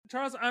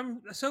Charles,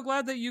 I'm so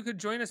glad that you could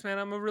join us, man.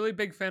 I'm a really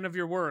big fan of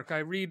your work. I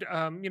read,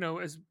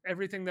 as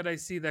everything that I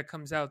see that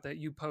comes out that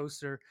you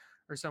post or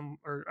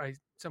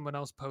someone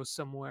else posts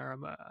somewhere.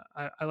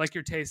 I like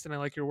your taste and I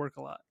like your work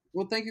a lot.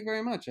 Well, thank you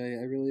very much. I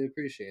really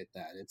appreciate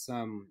that. It's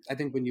I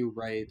think when you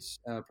write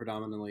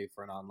predominantly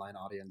for an online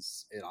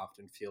audience, it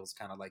often feels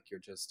kind of like you're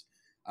just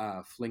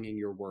flinging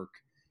your work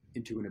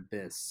into an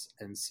abyss,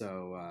 and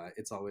so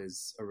it's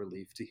always a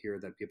relief to hear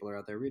that people are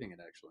out there reading it.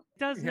 Actually,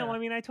 Yeah. I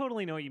mean, I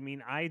totally know what you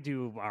mean. I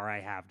do, or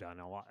I have done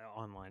a lot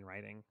online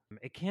writing.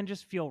 It can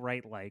just feel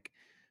right, like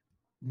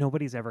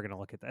nobody's ever going to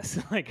look at this.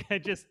 Like,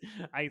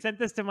 I sent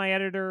this to my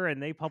editor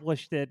and they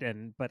published it,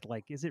 but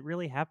like, is it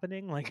really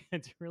happening? Like,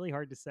 it's really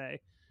hard to say.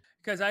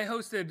 Because I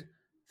hosted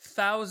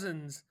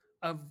thousands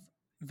of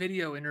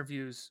video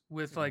interviews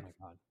with Oh like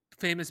my God.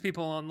 famous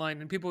people online,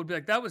 and people would be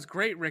like, "That was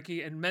great,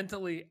 Ricky," and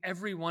mentally,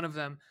 every one of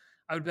them,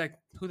 I would be like,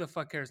 "Who the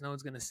fuck cares? No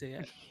one's gonna see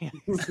it."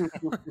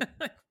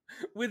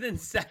 Within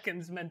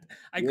seconds, meant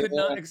I could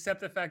not accept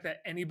the fact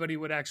that anybody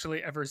would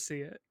actually ever see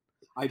it.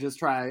 I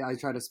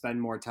try to spend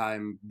more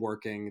time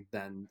working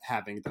than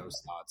having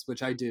those thoughts,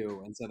 which I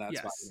do, and so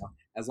that's why,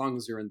 as long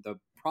as you're in the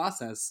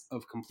process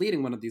of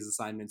completing one of these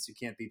assignments, you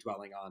can't be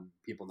dwelling on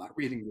people not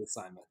reading the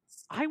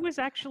assignments. I was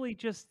actually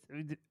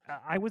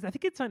I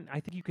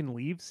think you can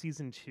leave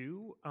season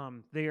 2.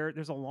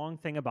 There's a long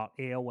thing about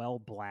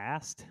AOL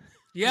Blast.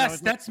 Yes,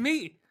 that's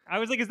me. I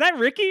was like, is that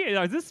Ricky?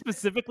 Is this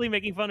specifically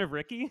making fun of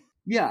Ricky?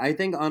 Yeah, I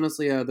think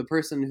honestly, the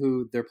person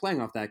who they're playing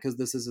off that, because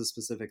this is a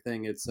specific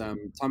thing, it's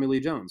Tommy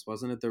Lee Jones,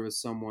 wasn't it? There was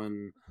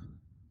someone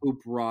who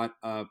brought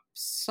up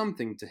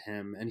something to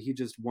him, and he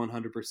just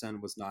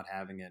 100% was not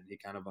having it. He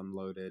kind of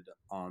unloaded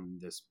on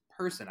this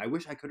person. I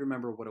wish I could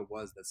remember what it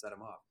was that set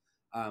him off.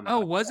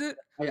 Was it?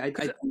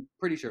 I'm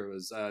pretty sure it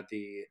was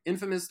the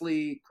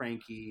infamously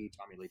cranky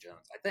Tommy Lee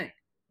Jones, I think.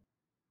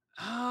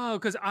 Oh,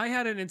 because I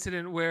had an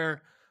incident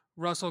where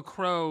Russell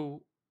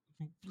Crowe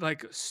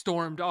like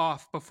stormed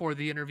off before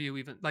the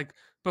interview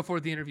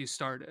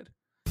started.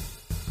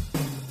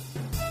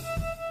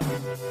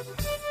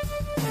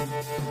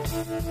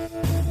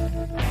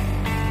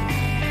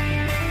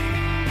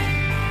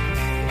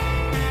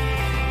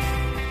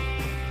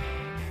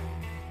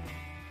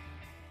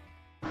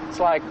 It's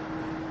like,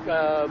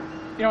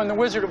 in The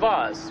Wizard of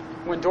Oz,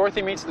 when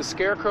Dorothy meets the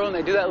Scarecrow and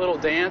they do that little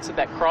dance at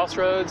that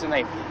crossroads and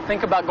they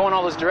think about going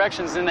all those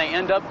directions, then they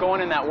end up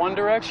going in that one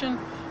direction.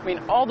 I mean,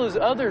 all those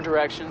other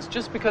directions,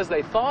 just because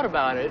they thought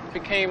about it,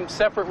 became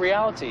separate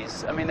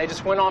realities. I mean, they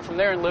just went on from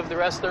there and lived the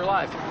rest of their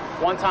life.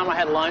 One time I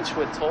had lunch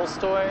with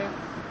Tolstoy.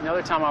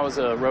 Another time I was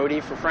a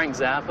roadie for Frank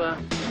Zappa.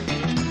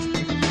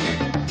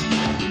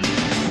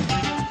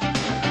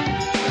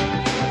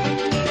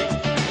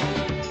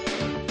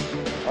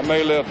 I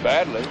may live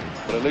badly,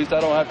 but at least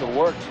I don't have to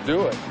work to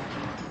do it.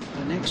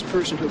 The next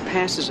person who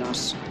passes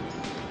us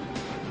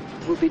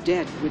will be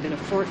dead within a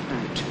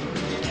fortnight.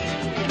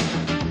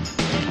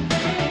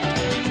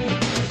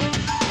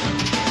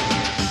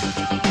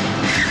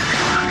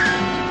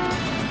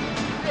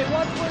 Hey,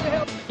 what the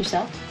hell?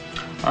 Yourself?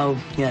 Oh,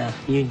 yeah.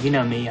 You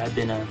know me. I've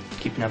been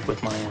keeping up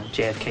with my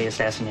JFK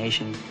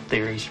assassination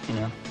theories,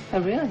 Oh,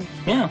 really?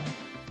 Yeah.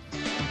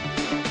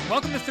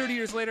 Welcome to 30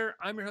 Years Later.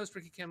 I'm your host,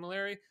 Ricky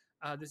Camilleri.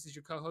 This is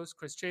your co-host,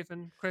 Chris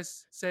Chafin.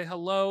 Chris, say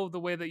hello the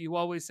way that you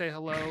always say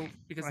hello,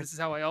 because this is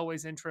how I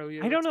always intro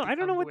you. I don't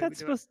know what that's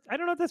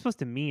supposed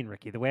to mean,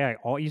 Ricky. The way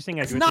you're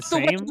saying I do it not the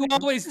same. Way you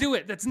always do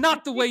it. That's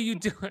not the way you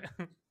do it.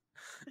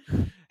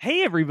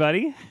 Hey,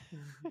 everybody.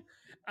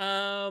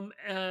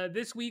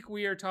 This week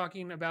we are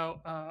talking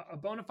about a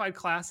bona fide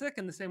classic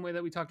in the same way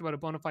that we talked about a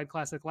bona fide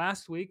classic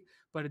last week,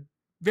 but a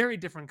very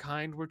different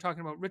kind. We're talking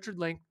about Richard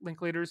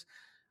Linklater's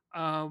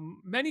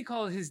many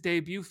call it his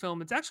debut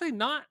film. It's actually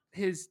not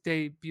his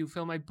debut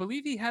film. I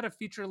believe he had a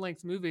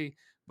feature-length movie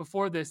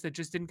before this that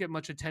just didn't get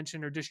much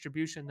attention or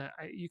distribution that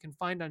you can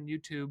find on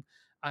YouTube.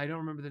 I don't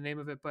remember the name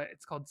of it, but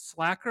it's called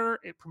Slacker.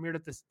 It premiered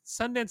at the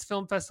Sundance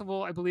Film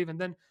Festival, I believe, and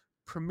then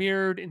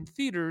premiered in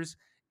theaters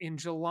in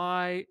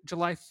July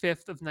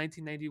 5th of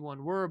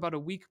 1991. We're about a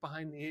week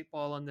behind the 8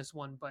 ball on this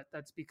one, but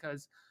that's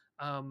because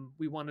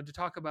we wanted to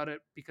talk about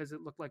it because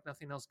it looked like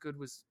nothing else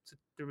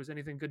there was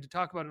anything good to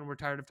talk about, and we're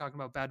tired of talking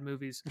about bad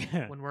movies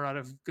when we're out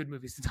of good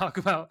movies to talk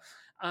about.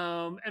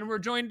 And we're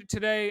joined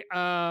today.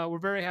 We're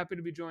very lucky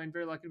to be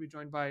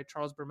joined by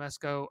Charles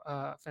Bramesco,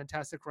 a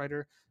fantastic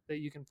writer that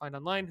you can find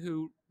online,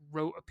 who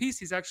wrote a piece.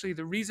 He's actually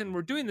the reason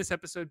we're doing this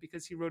episode,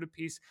 because he wrote a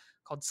piece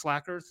called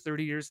Slacker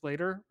 30 Years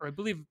Later, or I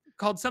believe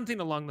called something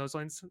along those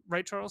lines.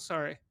 Right, Charles?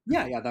 Sorry.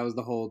 Yeah, that was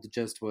the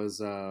gist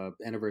was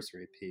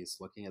anniversary piece,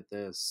 looking at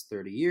this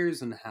 30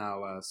 years and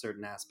how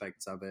certain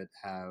aspects of it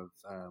have,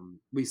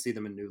 we see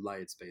them in new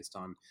lights based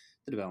on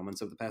the developments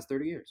of the past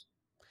 30 years.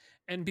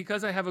 And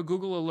because I have a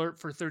Google alert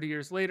for 30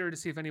 Years Later to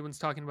see if anyone's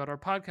talking about our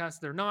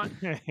podcast, they're not.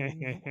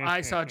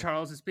 I saw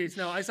Charles's piece.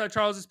 No, I saw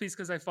Charles's piece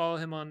because I follow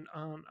him on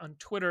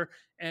Twitter,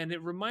 and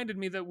it reminded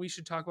me that we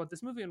should talk about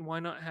this movie, and why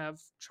not have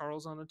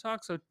Charles on the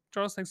talk? So,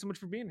 Charles, thanks so much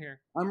for being here.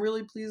 I'm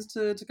really pleased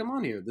to come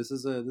on here. This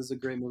is a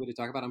great movie to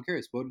talk about. I'm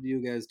curious, what did you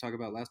guys talk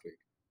about last week?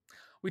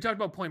 We talked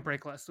about Point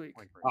Break last week.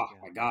 Point Break, Oh yeah.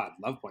 my God,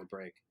 love Point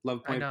Break.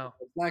 Love I Point know.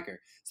 Break. Slacker.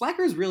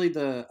 Slacker is really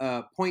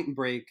the Point and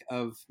Break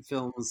of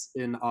films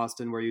in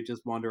Austin, where you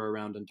just wander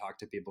around and talk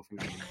to people for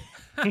 90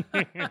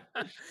 minutes.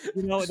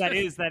 You know,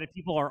 that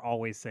people are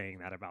always saying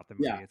that about the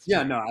movie. Yeah, It's yeah.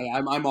 true. No,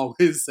 I'm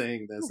always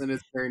saying this, and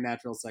it's a very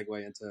natural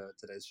segue into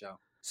today's show.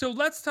 So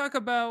let's talk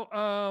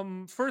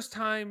about first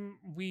time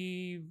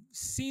we've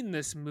seen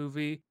this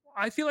movie.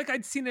 I feel like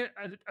I'd seen it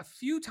a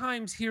few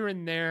times here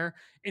and there,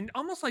 and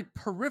almost like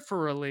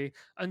peripherally,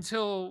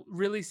 until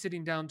really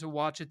sitting down to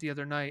watch it the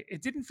other night.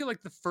 It didn't feel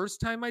like the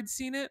first time I'd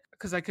seen it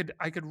because I could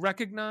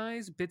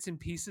recognize bits and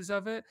pieces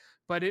of it,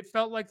 but it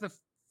felt like the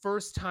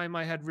first time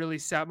I had really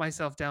sat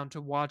myself down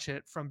to watch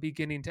it from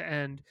beginning to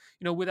end,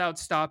 without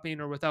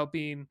stopping or without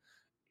being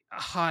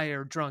high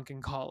or drunk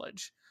in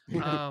college.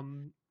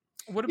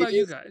 What about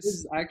you It guys?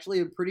 is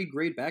actually a pretty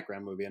great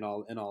background movie. In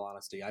all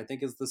honesty, I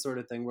think it's the sort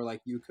of thing where like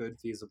you could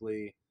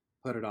feasibly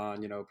put it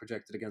on,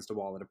 project it against a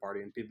wall at a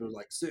party, and people are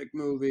like, "Sick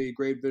movie,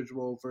 great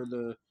visual for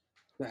the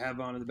to have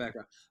on in the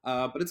background."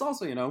 But it's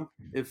also,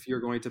 if you're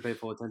going to pay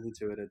full attention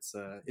to it,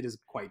 it is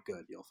quite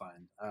good. You'll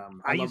find.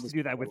 I love used to this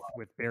do that movie a lot.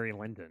 with Barry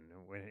Lyndon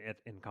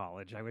in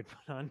college. I would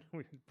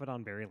put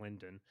on Barry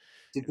Lyndon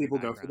Did in the people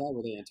go for background. that?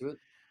 Were they into it?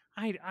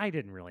 I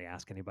didn't really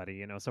ask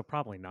anybody, so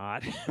probably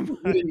not. You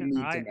But didn't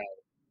need to know.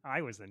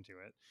 I was into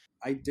it.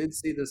 I did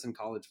see this in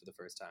college for the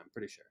first time.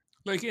 Pretty sure.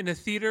 Like in a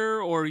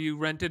theater, or you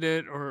rented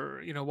it,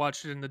 or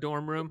watched it in the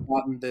dorm room?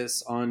 Gotten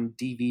this on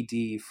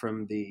DVD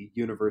from the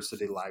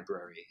university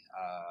library,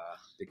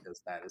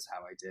 because that is how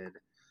I did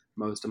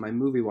most of my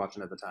movie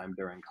watching at the time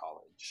during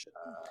college.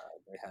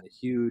 They had a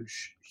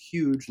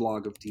huge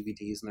log of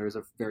DVDs, and there was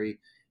a very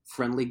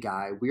friendly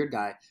guy, weird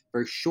guy,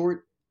 very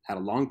short, had a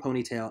long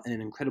ponytail, and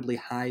an incredibly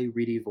high,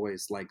 reedy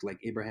voice, like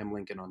Abraham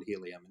Lincoln on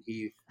helium. And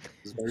he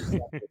was very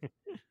seductive,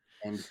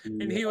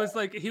 And he was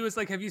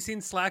like, "Have you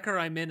seen Slacker?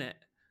 I'm in it."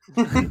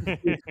 well,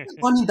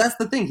 I mean, that's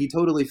the thing. He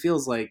totally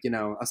feels like,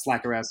 a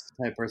Slacker-esque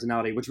type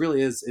personality, which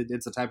really is,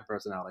 it's a type of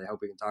personality. I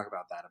hope we can talk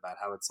about that, about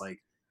how it's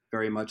like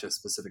very much a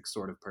specific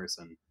sort of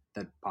person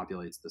that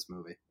populates this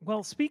movie.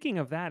 Well, speaking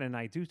of that, and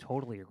I do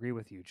totally agree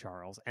with you,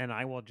 Charles, and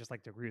I will just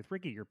like to agree with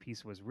Ricky. Your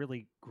piece was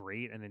really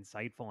great and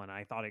insightful, and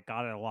I thought it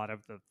got at a lot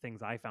of the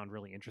things I found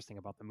really interesting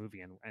about the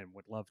movie and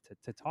would love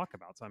to talk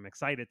about. So I'm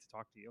excited to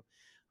talk to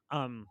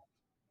you.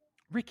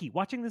 Ricky,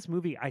 watching this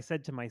movie, I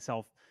said to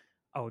myself,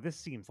 oh, this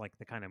seems like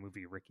the kind of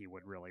movie Ricky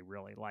would really,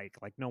 really like.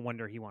 Like, no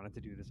wonder he wanted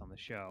to do this on the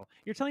show.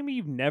 You're telling me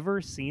you've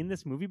never seen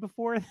this movie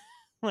before?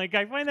 Like,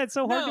 I find that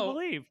so hard to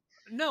believe.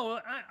 No,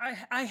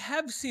 I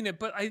have seen it,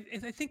 but I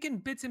think in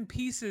bits and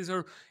pieces,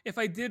 or if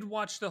I did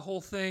watch the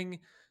whole thing,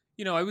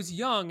 I was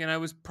young and I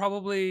was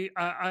probably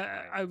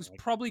I was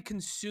probably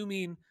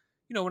consuming.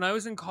 When I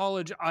was in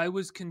college, I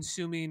was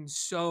consuming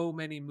so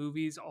many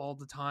movies all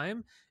the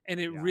time, and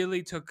it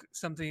really took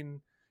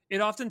something. It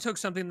often took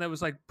something that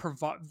was like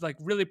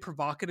really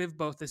provocative,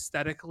 both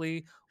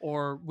aesthetically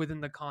or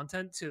within the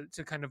content,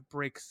 to kind of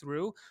break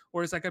through.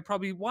 Whereas like I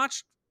probably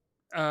watched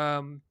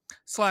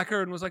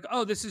Slacker and was like,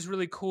 oh, this is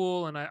really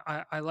cool, and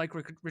I like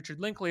Richard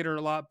Linklater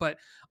a lot, but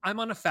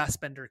I'm on a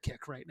Fassbender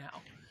kick right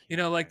now.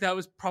 Like that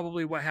was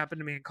probably what happened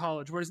to me in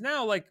college. Whereas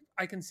now, like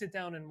I can sit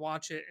down and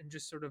watch it and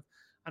just sort of,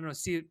 I don't know,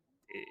 see it.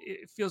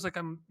 It feels like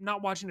I'm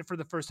not watching it for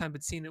the first time,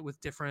 but seeing it with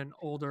different,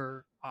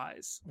 older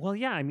eyes. Well,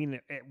 yeah, I mean,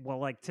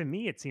 like to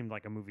me, it seemed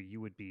like a movie you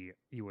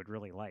would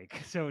really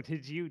like. So,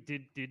 did you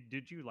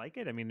like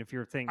it? I mean, if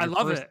you're saying I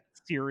love it,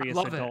 serious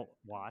adult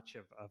watch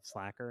of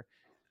Slacker.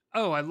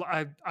 Oh,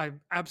 I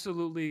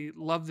absolutely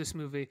love this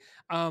movie.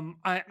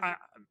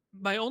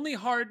 My only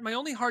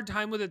hard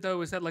time with it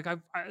though is that like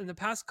I've in the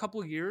past couple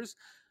of years,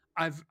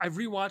 I've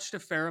rewatched a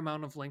fair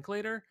amount of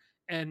Linklater,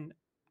 and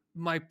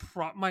my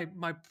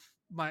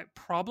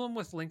problem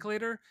with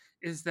Linklater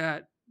is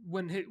that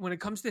when it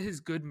comes to his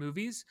good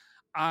movies,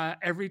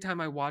 every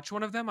time I watch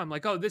one of them, I'm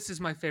like, oh, this is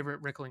my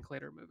favorite Rick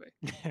Linklater movie.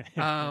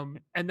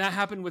 And that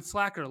happened with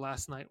Slacker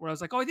last night, where I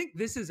was like, oh, I think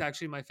this is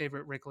actually my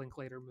favorite Rick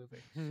Linklater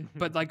movie.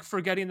 But like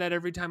forgetting that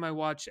every time I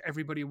watch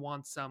Everybody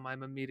Wants Some,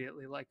 I'm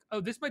immediately like, oh,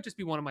 this might just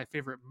be one of my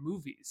favorite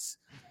movies.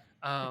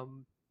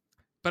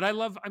 But I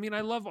love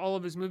all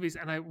of his movies.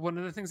 And one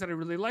of the things that I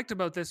really liked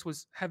about this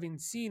was having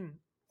seen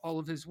all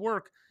of his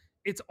work,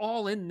 it's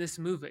all in this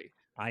movie.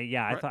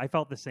 I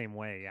felt the same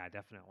way. Yeah,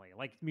 definitely.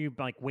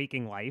 Like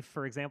Waking Life,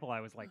 for example. I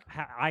was like,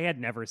 I had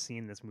never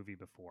seen this movie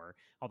before,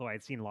 although I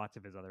had seen lots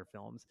of his other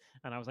films.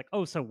 And I was like,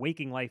 oh, so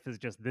Waking Life is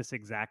just this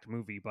exact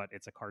movie, but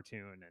it's a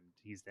cartoon and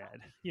he's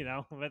dead,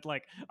 But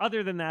like,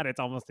 other than that, it's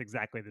almost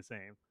exactly the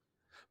same.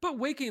 But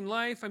Waking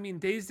Life, I mean,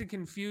 Dazed and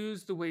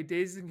Confused, the way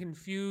Dazed and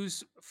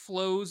Confused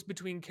flows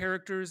between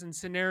characters and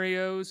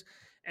scenarios,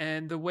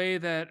 and the way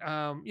that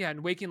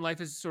and Waking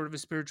Life is sort of a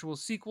spiritual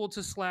sequel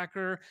to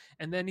Slacker,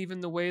 and then even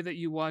the way that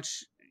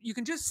you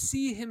can just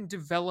see him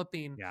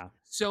developing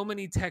so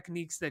many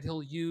techniques that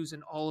he'll use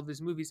in all of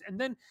his movies. And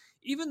then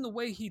even the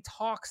way he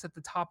talks at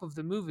the top of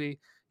the movie,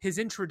 his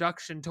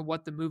introduction to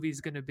what the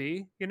movie's going to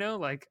be,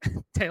 like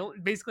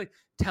basically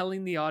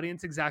telling the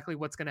audience exactly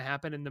what's going to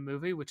happen in the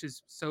movie, which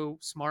is so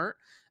smart.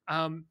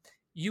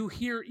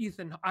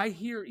 I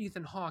hear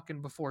Ethan Hawke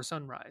in Before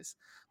Sunrise.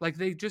 Like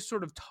they just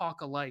sort of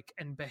talk alike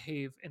and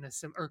behave in a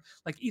or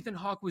like Ethan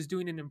Hawke was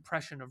doing an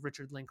impression of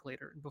Richard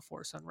Linklater in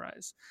Before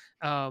Sunrise.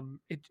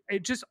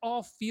 It just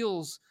all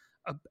feels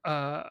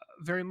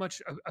very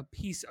much a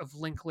piece of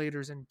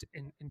Linklater's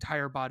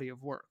entire body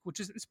of work, which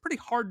is it's pretty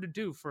hard to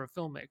do for a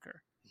filmmaker.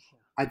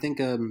 I think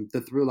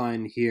the through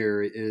line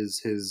here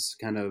is his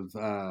kind of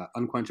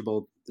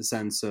unquenchable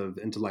sense of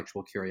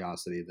intellectual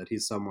curiosity, that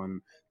he's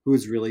someone who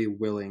is really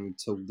willing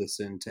to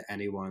listen to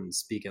anyone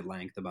speak at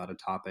length about a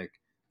topic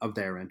of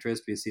their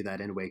interest. We see that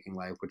in Waking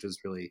Life, which is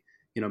really,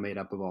 made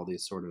up of all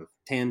these sort of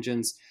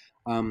tangents.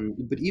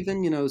 But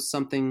even,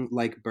 something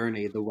like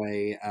Bernie, the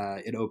way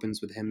it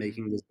opens with him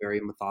making this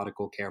very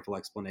methodical, careful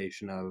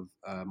explanation of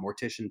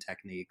mortician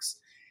techniques.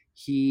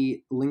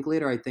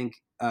 Linklater, I think,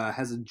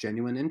 has a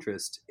genuine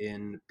interest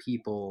in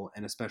people,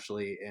 and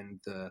especially in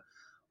the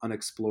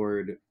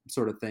unexplored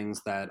sort of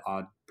things that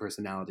odd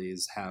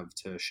personalities have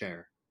to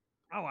share.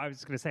 Oh, I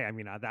was going to say, I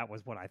mean, that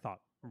was what I thought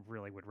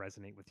really would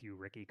resonate with you,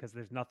 Ricky, because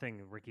there's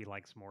nothing Ricky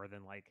likes more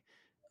than like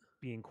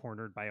being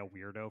cornered by a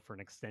weirdo for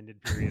an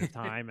extended period of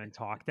time and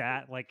talked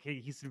at. Like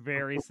he's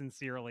very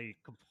sincerely,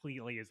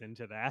 completely is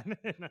into that.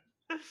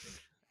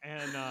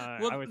 And I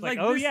was like,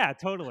 oh yeah,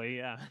 totally,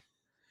 yeah.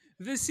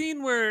 The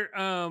scene where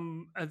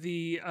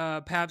the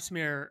pap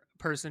smear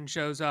person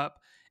shows up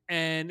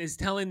and is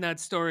telling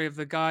that story of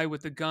the guy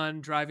with the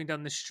gun driving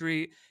down the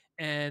street,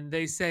 and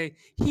they say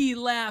he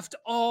laughed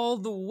all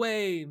the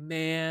way,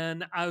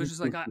 man. I was just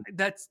like,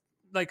 that's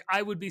like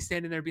I would be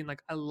standing there being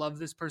like, I love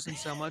this person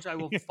so much, I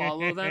will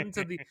follow them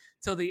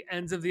till the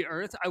ends of the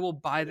earth. I will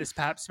buy this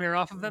pap smear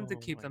off of them to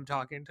keep them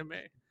talking to me.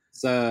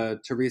 It's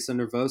Teresa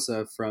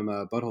Nervosa from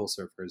Butthole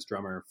Surfers,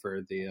 drummer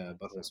for the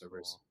Butthole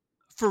Surfers.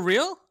 For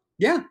real?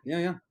 Yeah.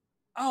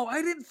 Oh,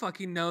 I didn't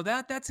fucking know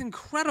that. That's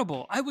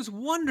incredible. I was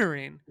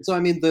wondering. So,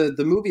 I mean, the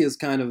movie is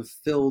kind of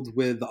filled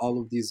with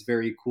all of these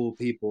very cool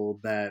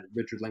people that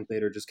Richard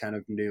Linklater just kind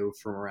of knew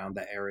from around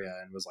the area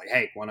and was like,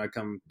 hey, want to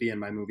come be in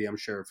my movie? I'm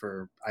sure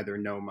for either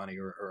no money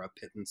or a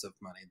pittance of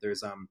money.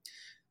 There's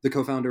the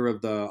co-founder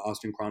of the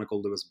Austin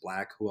Chronicle, Lewis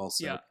Black, who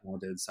also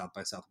did South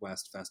by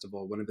Southwest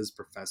Festival. One of his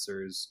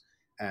professors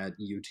at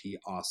UT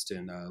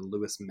Austin,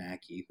 Lewis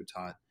Mackey, who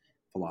taught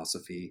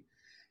philosophy,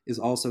 is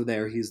also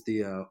there. He's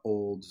the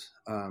old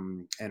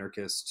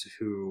anarchist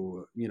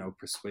who,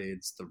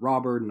 persuades the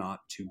robber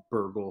not to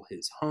burgle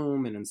his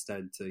home and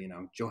instead to,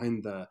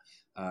 join the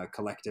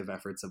collective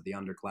efforts of the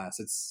underclass.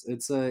 It's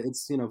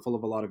full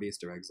of a lot of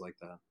Easter eggs like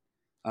that.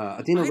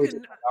 Athena Rachel,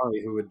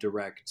 who would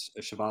direct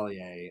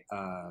Chevalier,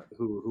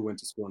 who went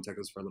to school in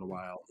Texas for a little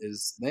while,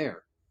 is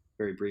there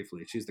very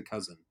briefly. She's the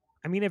cousin.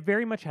 I mean, it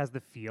very much has the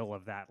feel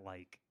of that,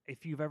 like,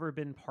 if you've ever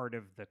been part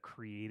of the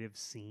creative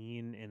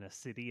scene in a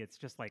city, it's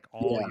just like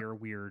all your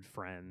weird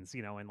friends,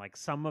 and like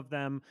some of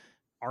them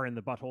are in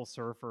the Butthole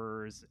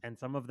Surfers and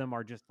some of them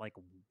are just like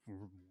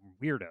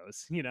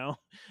weirdos,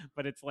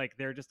 but it's like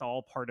they're just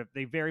all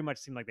they very much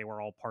seem like they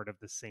were all part of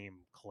the same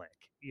clique,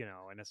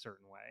 in a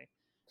certain way.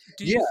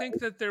 Do you think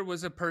that there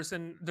was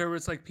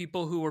like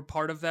people who were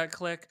part of that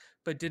clique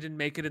but didn't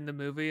make it in the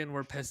movie and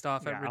were pissed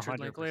off at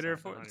Richard Linklater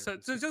for? So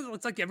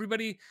it's like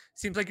everybody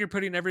seems like you're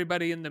putting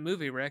everybody in the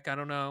movie, Rick. I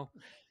don't know.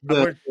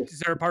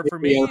 Is there a part for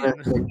me?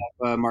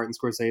 Martin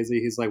Scorsese.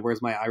 He's like,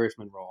 "Where's my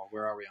Irishman role?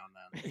 Where are we on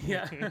that?"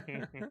 Yeah.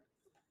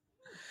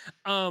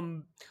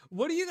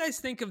 What do you guys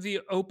think of the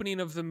opening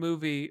of the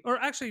movie?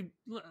 Or actually,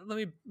 let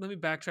me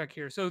backtrack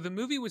here. So the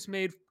movie was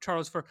made,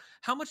 Charles, for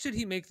how much did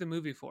he make the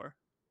movie for?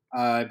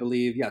 I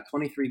believe,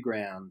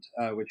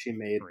 $23,000, which he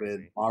made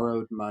with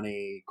borrowed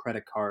money,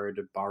 credit card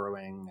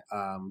borrowing,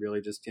 really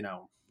just,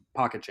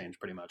 pocket change,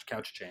 pretty much,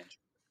 couch change.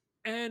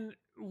 And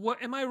what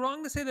am I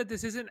wrong to say that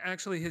this isn't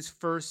actually his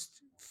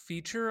first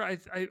feature?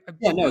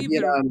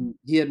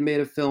 He had made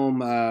a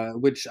film,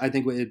 which I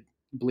think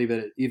believe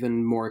it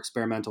even more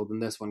experimental than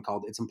this one,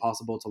 called It's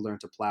Impossible to Learn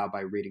to Plow by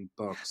Reading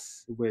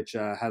Books, which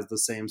has the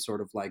same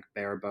sort of like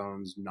bare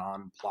bones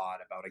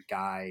non-plot about a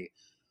guy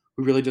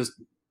who really just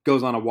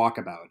goes on a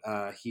walkabout.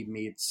 He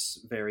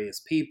meets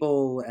various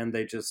people and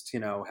they just,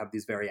 have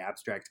these very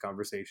abstract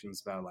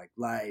conversations about like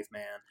life,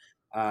 man.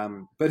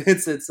 But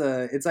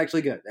it's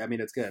actually good. I mean,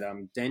 it's good.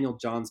 Daniel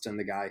Johnston,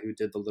 the guy who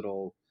did the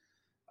little,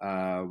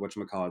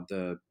 whatchamacallit,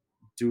 the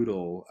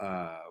doodle,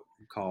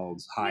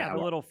 called the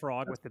little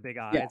frog with the big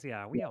eyes.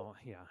 Daniel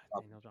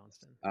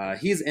Johnston.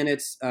 He's in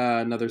it.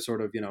 Another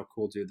sort of,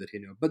 cool dude that he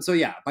knew. But so,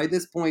 by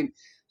this point,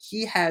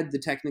 he had the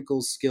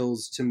technical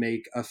skills to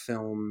make a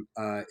film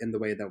in the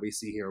way that we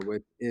see here,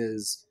 which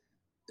is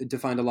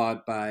defined a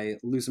lot by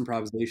loose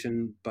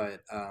improvisation,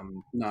 but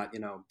not,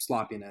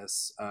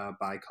 sloppiness,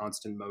 by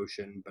constant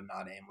motion, but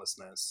not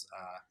aimlessness.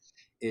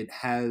 It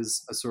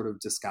has a sort of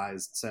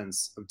disguised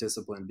sense of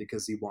discipline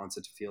because he wants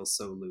it to feel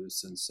so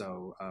loose and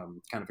so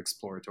kind of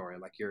exploratory,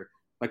 like you're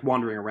like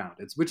wandering around.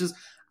 Which is,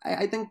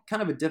 I think,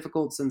 kind of a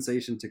difficult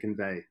sensation to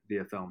convey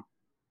via film.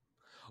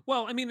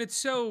 Well, I mean, it's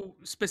so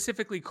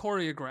specifically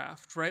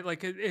choreographed, right?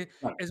 Like,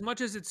 as much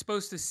as it's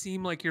supposed to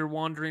seem like you're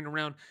wandering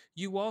around,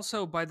 you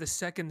also, by the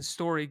second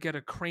story, get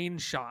a crane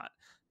shot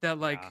that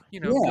like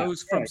Yeah.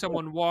 goes from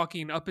someone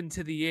walking up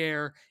into the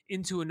air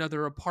into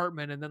another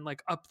apartment and then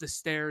like up the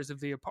stairs of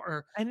the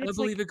apartment. And I it's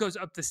believe like it goes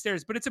up the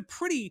stairs, but it's a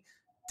pretty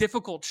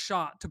difficult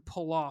shot to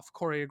pull off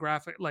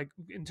choreographic, like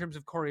in terms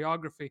of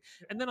choreography.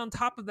 And then on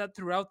top of that,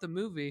 throughout the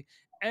movie,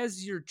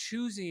 as you're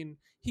choosing,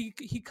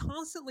 he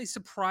constantly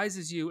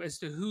surprises you as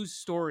to whose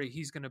story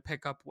he's going to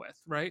pick up with,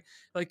 right?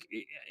 Like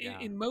Yeah.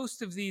 in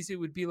most of these, it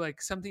would be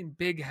like something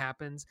big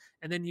happens,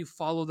 and then you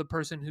follow the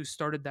person who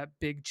started that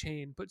big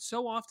chain. But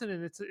so often,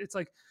 and it's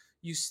like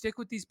you stick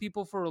with these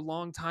people for a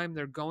long time.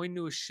 They're going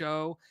to a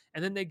show,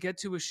 and then they get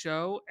to a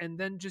show, and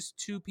then just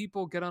two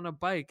people get on a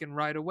bike and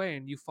ride away,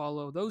 and you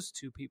follow those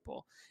two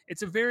people.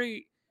 It's a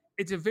very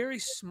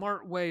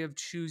smart way of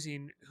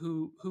choosing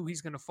who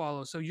he's going to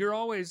follow. So you're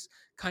always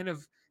kind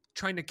of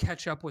trying to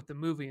catch up with the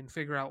movie and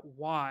figure out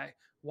why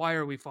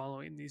are we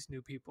following these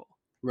new people.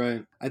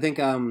 Right. I think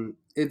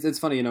it's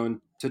funny,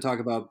 to talk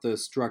about the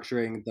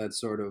structuring that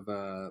sort of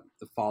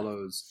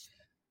follows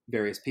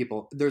various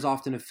people. There's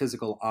often a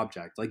physical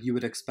object. Like you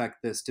would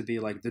expect this to be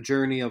like the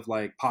journey of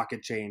like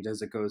pocket change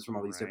as it goes from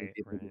all these different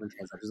people, different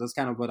transactions. That's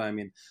kind of what I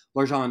mean.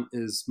 L'argent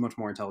is much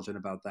more intelligent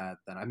about that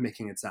than I'm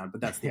making it sound,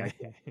 but that's the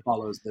idea. It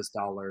follows this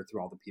dollar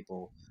through all the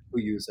people who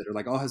use it, or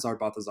like Hazar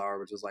Balthazar,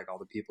 which is like all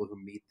the people who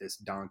meet this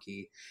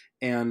donkey.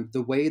 And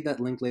the way that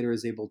Linklater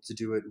is able to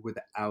do it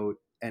without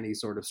any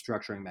sort of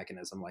structuring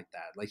mechanism like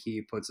that. Like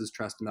he puts his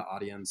trust in the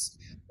audience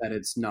that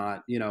it's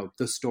not,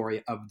 the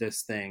story of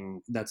this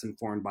thing that's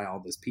informed by all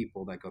these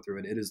people that go through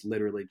it. It is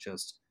literally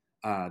just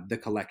the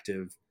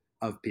collective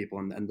of people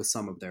and the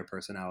sum of their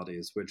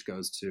personalities, which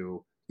goes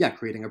to,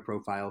 creating a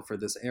profile for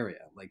this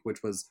area, like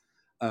which was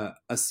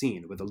a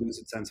scene with a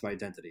lucid sense of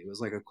identity. It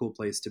was like a cool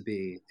place to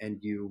be. And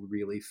you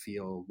really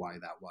feel why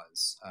that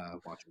was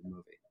watching the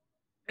movie.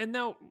 And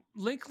now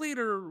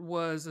Linklater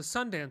was a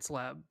Sundance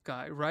Lab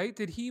guy, right?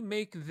 Did he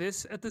make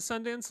this at the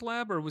Sundance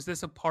Lab, or was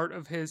this a part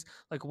of his,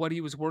 like what he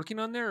was working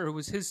on there, or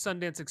was his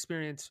Sundance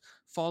experience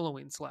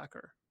following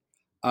Slacker?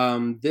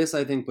 This,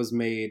 I think, was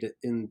made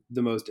in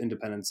the most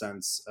independent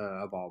sense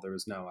of all. There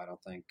was no, I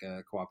don't think,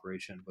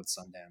 cooperation with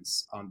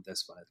Sundance on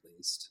this one, at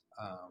least.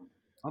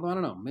 Although I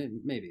don't know,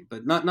 maybe,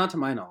 but not to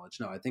my knowledge.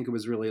 No, I think it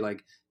was really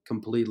like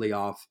completely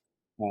off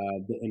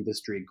the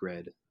industry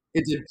grid.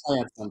 It did play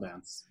at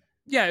Sundance.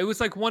 Yeah, it was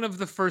like one of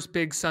the first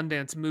big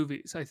Sundance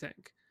movies, I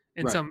think,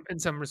 in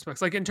Right. some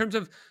respects. Like in terms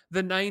of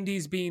the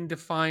 '90s being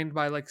defined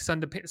by like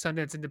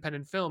Sundance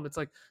independent film, it's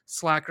like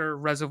Slacker,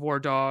 Reservoir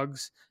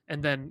Dogs,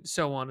 and then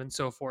so on and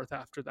so forth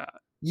after that.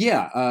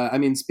 Yeah, I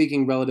mean,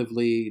 speaking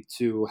relatively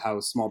to how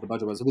small the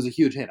budget was, it was a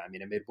huge hit. I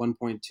mean, it made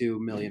 $1.2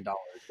 million,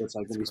 which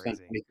like when you spend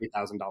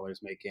 $23,000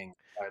 making,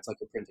 it's like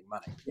you're printing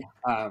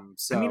money.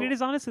 So I mean, it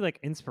is honestly like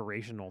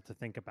inspirational to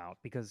think about,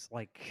 because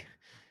like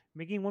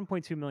making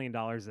 $1.2 million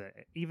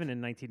even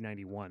in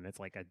 1991, it's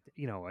like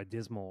a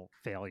dismal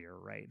failure,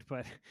 right?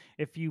 But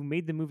if you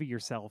made the movie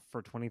yourself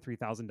for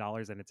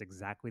 $23,000 and it's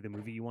exactly the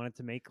movie you wanted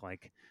to make,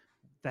 like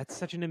that's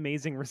such an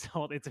amazing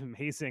result. It's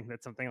amazing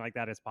that something like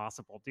that is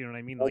possible. Do you know what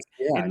I mean? Like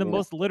in the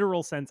most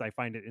literal sense, I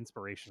find it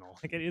inspirational.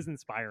 Like it is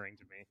inspiring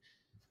to me.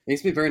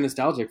 Makes me very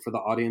nostalgic for the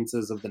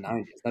audiences of the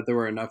 90s, that there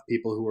were enough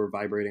people who were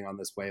vibrating on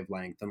this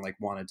wavelength and like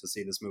wanted to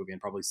see this movie and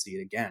probably see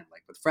it again,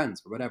 like with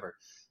friends or whatever.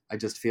 I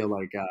just feel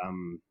like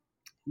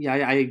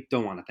I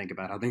don't want to think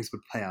about how things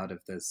would play out if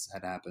this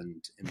had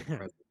happened in the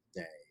present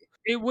day.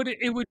 It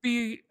would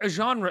be a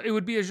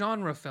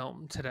genre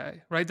film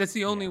today, right? That's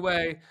the only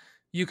way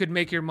you could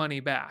make your money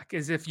back,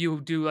 is if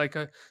you do like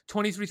a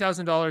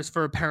 $23,000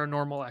 for a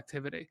Paranormal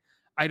Activity.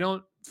 I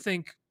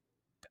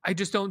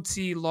just don't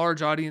see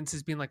large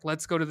audiences being like,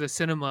 let's go to the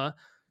cinema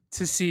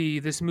to see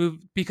this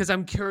movie, because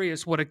I'm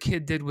curious what a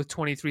kid did with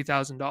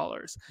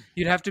 $23,000.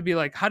 You'd have to be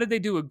like, how did they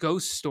do a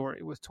ghost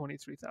story with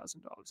 $23,000?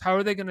 How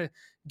are they going to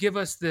give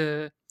us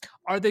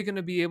are they going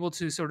to be able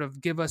to sort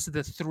of give us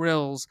the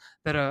thrills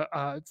that a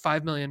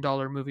 $5 million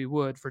movie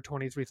would for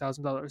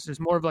 $23,000? There's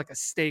more of like a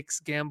stakes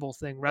gamble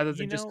thing rather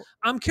than just,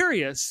 I'm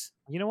curious.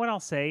 You know what I'll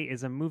say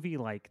is a movie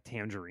like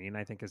Tangerine,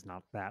 I think, is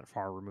not that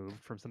far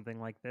removed from something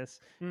like this,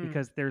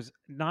 because there's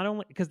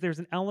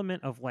an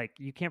element of like,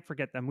 you can't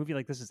forget that a movie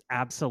like this is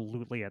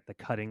absolutely at the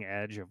cutting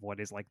edge of what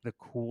is like the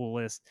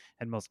coolest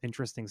and most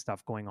interesting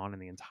stuff going on in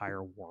the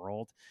entire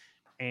world.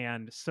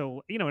 And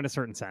so, in a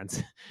certain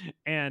sense,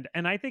 and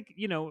I think,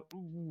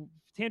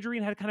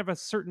 Tangerine had kind of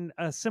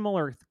a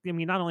similar, I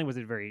mean, not only was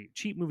it a very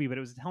cheap movie, but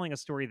it was telling a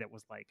story that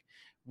was like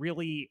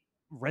really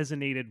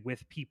resonated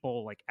with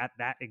people like at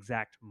that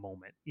exact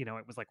moment. It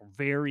was like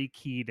very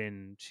keyed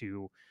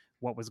into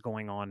what was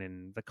going on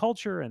in the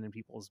culture and in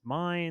people's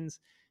minds.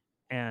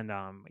 And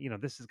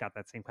this has got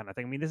that same kind of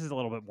thing. I mean, this is a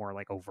little bit more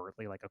like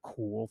overtly like a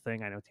cool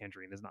thing. I know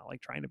Tangerine is not like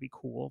trying to be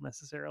cool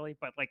necessarily,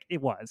 but like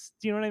it was.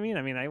 Do you know what I mean?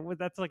 I mean,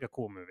 that's like a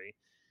cool movie.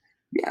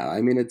 Yeah,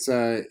 I mean, it's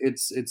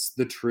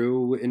the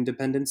true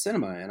independent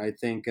cinema, and I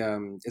think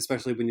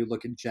especially when you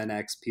look at Gen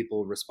X,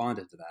 people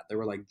responded to that. There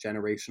were like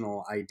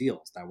generational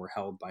ideals that were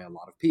held by a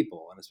lot of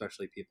people, and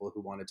especially people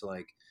who wanted to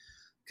like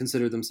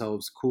consider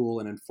themselves cool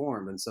and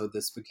informed, and so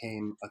this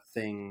became a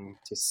thing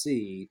to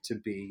see, to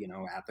be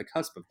at the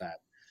cusp of that.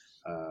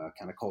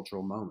 kind of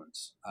cultural moment,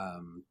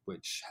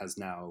 which has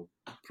now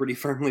pretty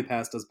firmly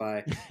passed us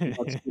by. You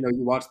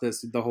watch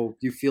this,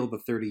 you feel the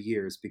 30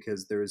 years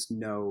because there is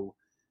no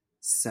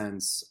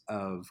sense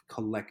of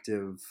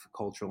collective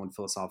cultural and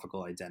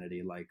philosophical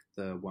identity like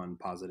the one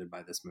posited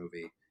by this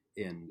movie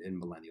in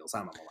millennials.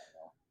 I'm a millennial.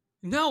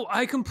 No,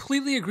 I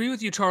completely agree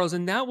with you, Charles.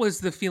 And that was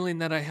the feeling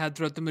that I had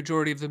throughout the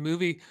majority of the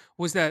movie,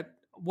 was that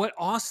what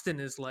Austin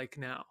is like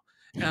now.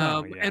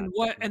 And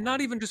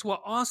not even just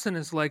what Austin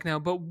is like now,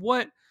 but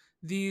what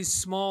these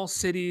small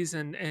cities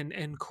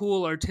and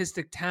cool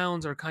artistic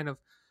towns are kind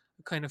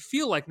of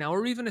feel like now,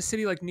 or even a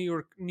city like New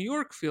York. New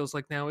York feels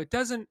like now. It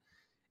doesn't.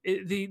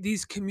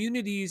 These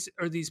communities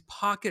or these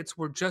pockets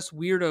where just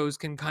weirdos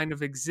can kind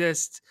of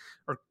exist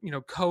or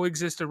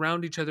coexist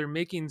around each other,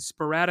 making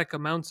sporadic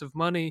amounts of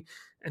money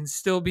and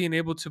still being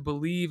able to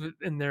believe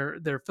in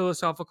their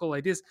philosophical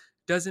ideas,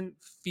 doesn't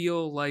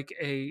feel like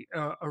a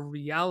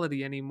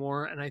reality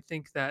anymore. And I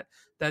think that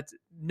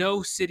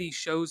no city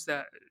shows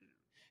that.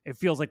 It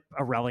feels like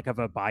a relic of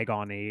a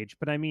bygone age.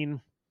 But I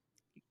mean,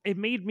 it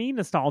made me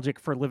nostalgic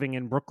for living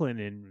in Brooklyn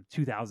in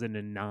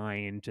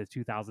 2009 to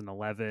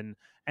 2011.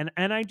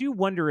 And I do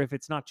wonder if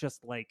it's not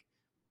just like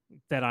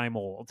that I'm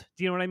old.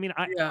 Do you know what I mean?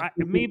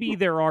 Maybe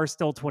there are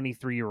still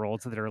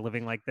 23-year-olds that are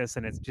living like this,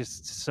 and it's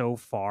just so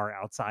far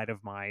outside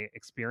of my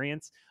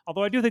experience.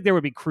 Although I do think there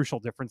would be crucial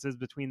differences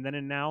between then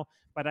and now.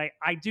 But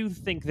I do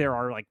think there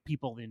are like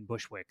people in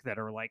Bushwick that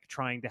are like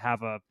trying to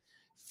have a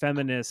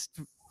feminist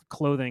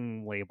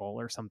clothing label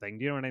or something.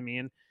 Do you know what I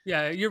mean?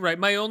 Yeah, you're right.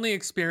 My only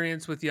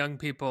experience with young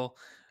people,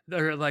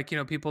 or like,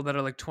 people that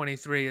are like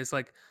 23, is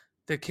like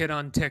the kid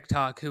on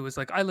TikTok who was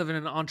like, I live in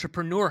an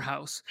entrepreneur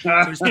house.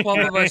 There's 12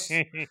 of us,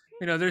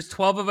 there's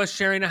 12 of us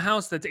sharing a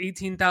house that's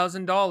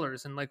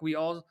 $18,000. And like, we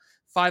all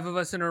 5 of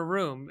us in a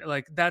room.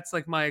 Like, that's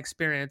like my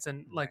experience.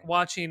 And like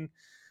watching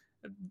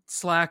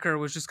Slacker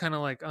was just kind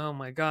of like, oh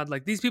my God,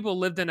 like these people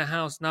lived in a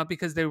house, not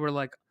because they were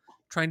like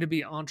trying to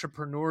be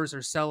entrepreneurs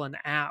or sell an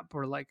app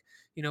or like,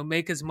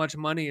 make as much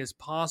money as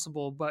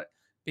possible, but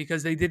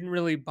because they didn't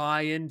really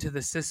buy into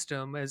the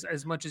system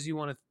as much as you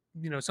want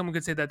to, someone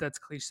could say that that's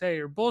cliche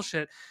or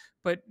bullshit,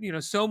 but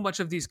so much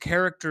of these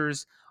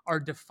characters are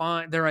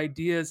defined, their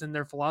ideas and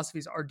their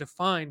philosophies are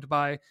defined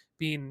by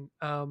being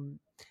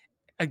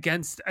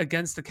against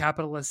the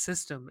capitalist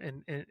system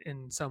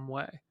in some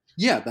way.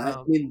 Yeah,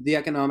 I mean, the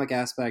economic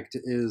aspect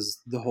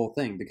is the whole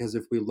thing, because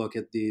if we look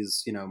at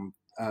these,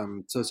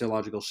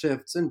 sociological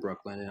shifts in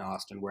Brooklyn, in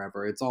Austin,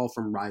 wherever, it's all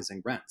from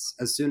rising rents.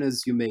 As soon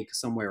as you make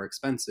somewhere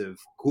expensive,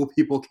 cool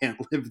people can't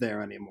live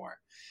there anymore.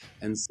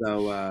 And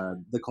so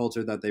the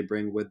culture that they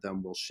bring with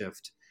them will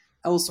shift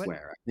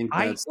elsewhere. I think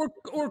that's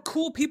or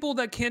cool people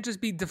that can't just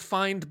be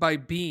defined by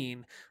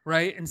being,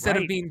 right? Instead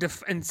of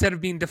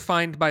being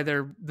defined by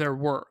their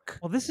work.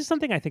 Well, this is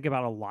something I think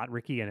about a lot,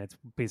 Ricky, and it's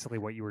basically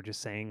what you were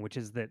just saying, which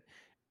is that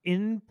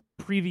in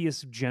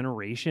previous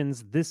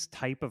generations, this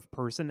type of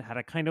person had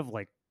a kind of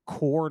like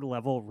core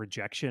level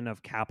rejection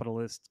of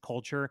capitalist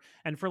culture.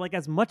 And for like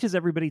as much as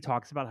everybody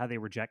talks about how they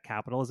reject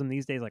capitalism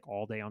these days, like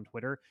all day on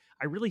Twitter,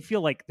 I really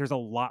feel like there's a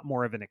lot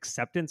more of an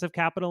acceptance of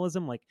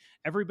capitalism. Like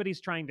everybody's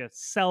trying to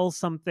sell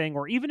something,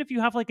 or even if you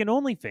have like an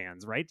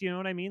OnlyFans, right? Do you know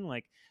what I mean?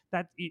 Like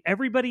that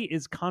everybody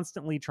is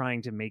constantly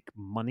trying to make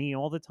money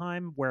all the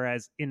time.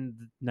 Whereas in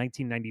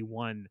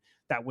 1991,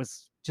 that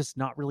was just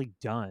not really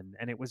done.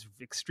 And it was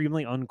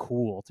extremely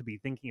uncool to be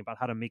thinking about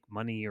how to make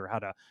money or how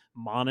to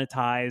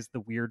monetize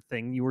the weird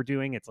thing you were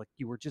doing. It's like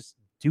you were just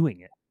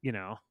doing it,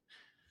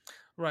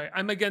 Right.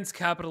 I'm against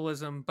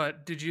capitalism,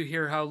 but did you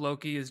hear how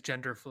Loki is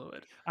gender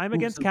fluid? I'm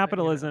against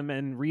capitalism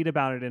and read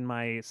about it in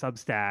my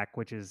Substack,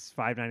 which is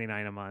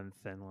 $5.99 a month.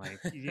 And like,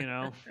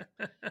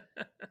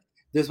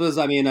 This was,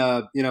 I mean,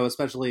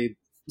 especially,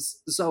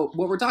 so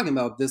what we're talking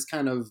about, this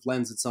kind of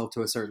lends itself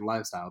to a certain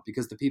lifestyle,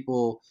 because the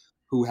people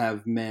who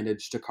have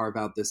managed to carve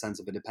out this sense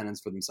of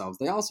independence for themselves,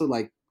 they also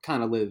like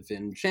kind of live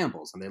in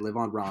shambles and they live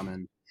on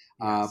ramen.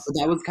 But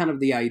that was kind of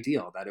the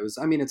ideal, that it was,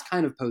 I mean, it's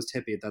kind of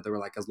post-hippie that they were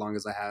like, as long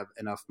as I have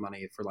enough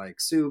money for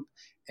like soup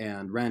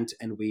and rent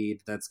and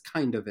weed, that's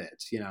kind of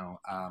it,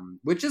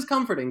 which is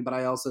comforting. But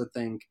I also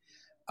think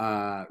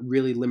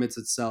really limits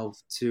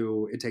itself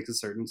to, it takes a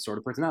certain sort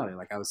of personality.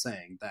 Like I was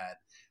saying, that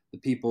the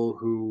people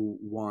who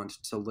want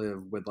to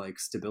live with like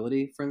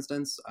stability, for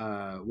instance,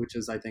 which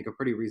is, I think, a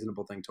pretty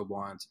reasonable thing to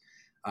want,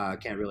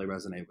 can't really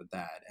resonate with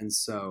that. And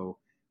so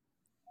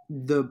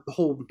the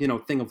whole,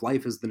 thing of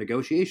life is the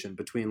negotiation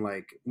between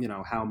like,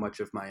 how much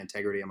of my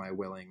integrity am I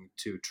willing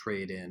to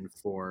trade in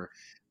for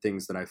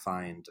things that I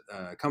find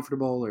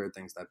comfortable or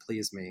things that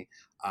please me.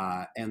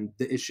 And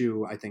the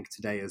issue, I think,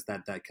 today is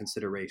that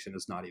consideration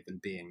is not even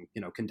being,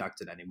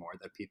 conducted anymore,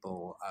 that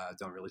people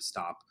don't really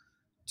stop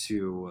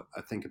to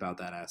think about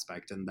that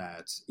aspect, and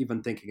that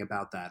even thinking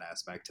about that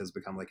aspect has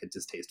become like a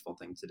distasteful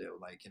thing to do.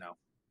 Like,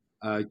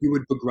 you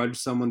would begrudge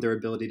someone their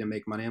ability to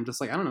make money. I'm just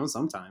like, I don't know,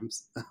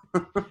 sometimes.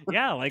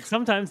 Yeah, like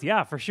sometimes,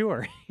 yeah, for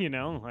sure.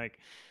 Like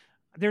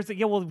there's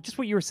well, just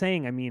what you were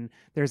saying. I mean,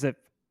 there's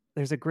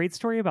there's a great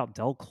story about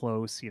Del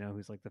Close,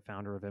 who's like the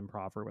founder of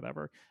improv or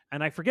whatever.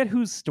 And I forget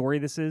whose story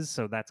this is,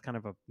 so that's kind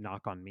of a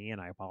knock on me, and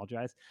I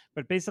apologize.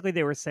 But basically,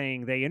 they were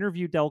saying they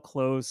interviewed Del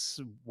Close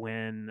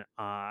when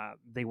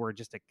they were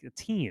just a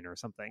teen or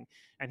something,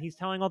 and he's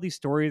telling all these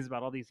stories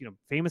about all these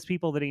famous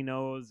people that he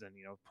knows and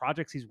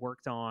projects he's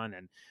worked on,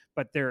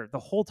 but they're the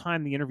whole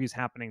time the interview's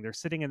happening, they're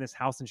sitting in this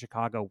house in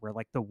Chicago where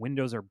like the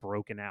windows are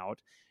broken out,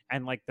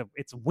 and like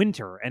it's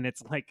winter and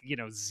it's like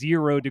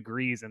 0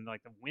 degrees and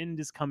like the wind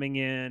is coming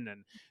in,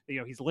 and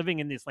he's living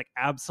in this like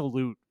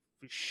absolute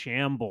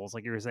shambles,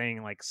 like you were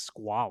saying, like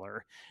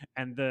squalor.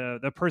 And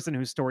the person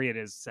whose story it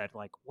is said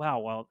like, wow,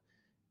 well,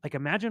 like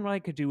imagine what I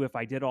could do if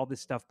I did all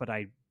this stuff but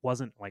I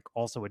wasn't like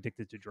also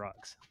addicted to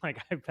drugs. Like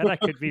I bet I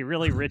could be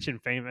really rich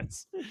and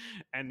famous.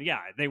 And yeah,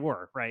 they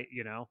were, right?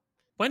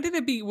 When did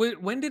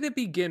it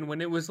begin?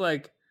 When it was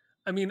like,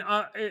 I mean,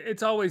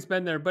 it's always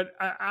been there, but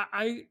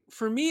I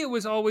for me, it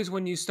was always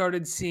when you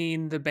started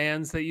seeing the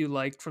bands that you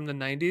liked from the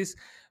 90s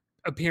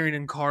appearing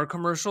in car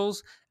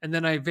commercials. And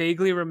then I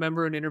vaguely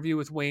remember an interview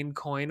with Wayne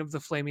Coyne of the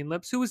Flaming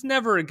Lips, who was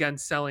never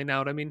against selling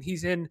out. I mean,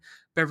 he's in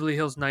Beverly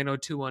Hills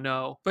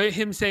 90210, but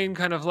him saying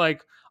kind of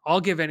like, I'll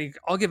give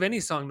any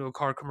song to a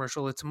car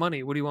commercial. It's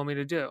money. What do you want me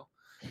to do?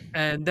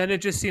 And then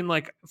it just seemed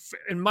like,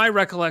 in my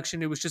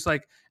recollection, it was just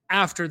like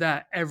after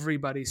that,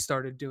 everybody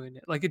started doing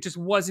it. Like it just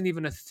wasn't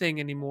even a thing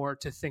anymore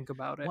to think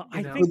about it. Well, you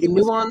I know? think The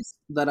nuance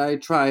that I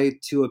try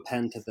to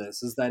append to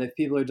this is that if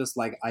people are just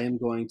like, I am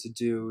going to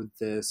do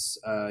this,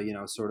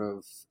 sort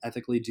of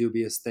ethically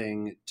dubious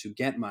thing to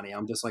get money,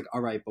 I'm just like,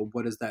 all right, but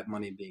what is that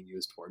money being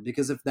used for?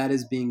 Because if that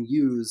is being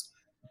used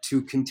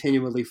to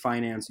continually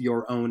finance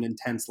your own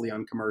intensely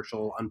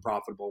uncommercial,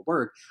 unprofitable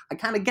work, I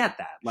kind of get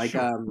that. Like,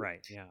 sure,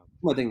 right, yeah.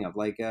 What thing of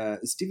like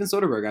Steven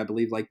Soderbergh, I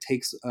believe, like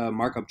takes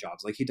markup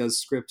jobs. Like he does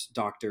script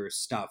doctor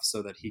stuff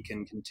so that he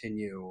can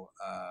continue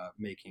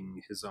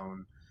making his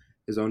own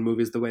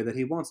movies the way that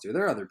he wants to.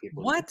 There are other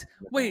people. What?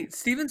 Wait,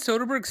 Steven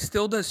Soderbergh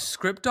still does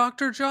script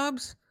doctor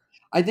jobs?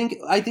 I think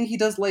he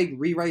does like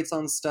rewrites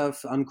on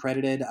stuff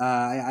uncredited.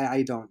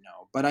 I don't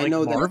know, but like I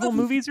know Marvel that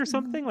movies or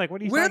something. Like,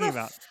 what are you Where talking the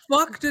about?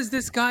 fuck does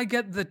this guy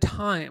get the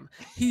time?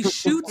 He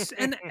shoots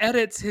and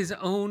edits his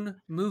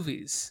own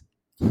movies.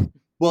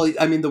 Well,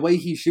 I mean, the way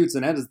he shoots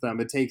and edits them,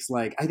 it takes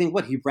like, I think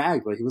what he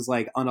bragged, he was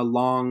like on a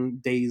long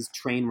day's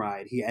train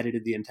ride, he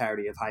edited the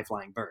entirety of High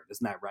Flying Bird.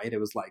 Isn't that right? It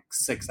was like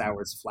 6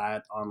 hours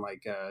flat on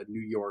like a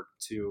New York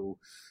to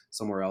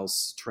somewhere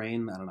else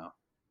train. I don't know.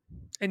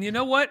 And you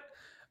know what?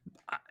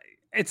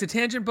 It's a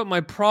tangent, but my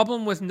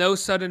problem with No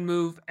Sudden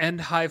Move and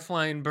High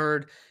Flying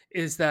Bird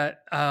is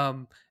that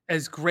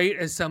as great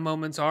as some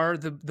moments are,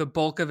 the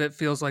bulk of it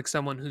feels like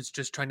someone who's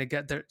just trying to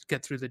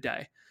get through the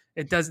day.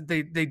 It doesn't.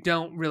 They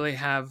don't really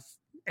have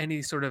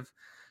any sort of.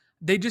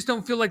 They just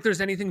don't feel like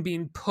there's anything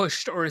being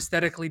pushed or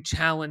aesthetically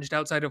challenged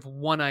outside of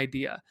one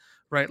idea,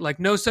 right? Like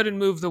No Sudden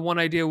Move, the one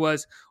idea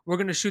was we're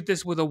going to shoot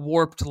this with a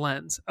warped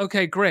lens.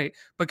 Okay, great.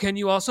 But can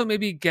you also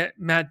maybe get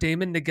Matt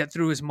Damon to get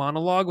through his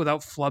monologue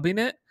without flubbing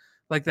it?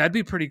 Like that'd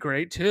be pretty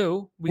great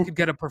too. We could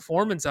get a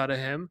performance out of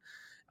him.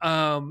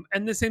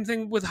 And the same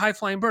thing with High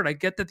Flying Bird. I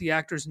get that the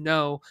actors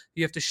know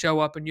you have to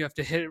show up and you have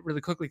to hit it really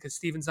quickly because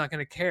Steven's not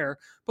going to care.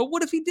 But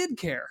what if he did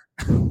care?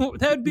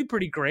 That would be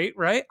pretty great,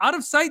 right? Out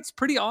of Sight's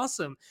pretty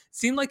awesome.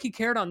 Seemed like he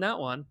cared on that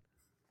one.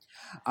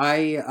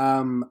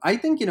 I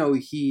think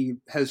he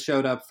has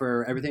showed up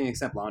for everything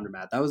except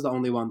Laundromat. That was the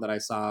only one that I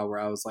saw where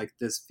I was like,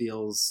 this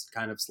feels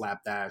kind of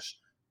slapdash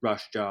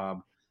rush job.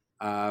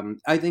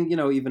 I think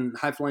even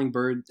High Flying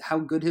Bird, how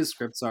good his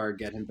scripts are,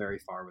 get him very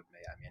far with me.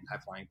 I mean, High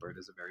Flying Bird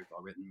is a very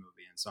well written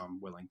movie, and so I'm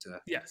willing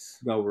to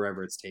go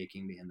wherever it's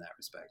taking me in that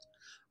respect.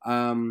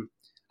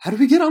 How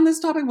did we get on this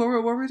topic? What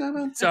were we talking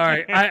about?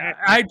 Sorry,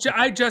 I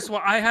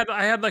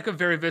had like a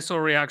very visceral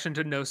reaction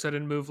to No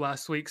Sudden Move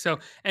last week. So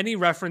any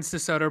reference to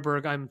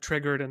Soderbergh, I'm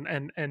triggered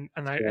and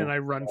I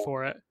run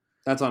for it.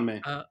 That's on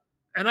me.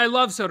 And I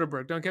love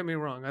Soderbergh. Don't get me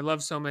wrong. I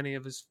love so many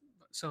of his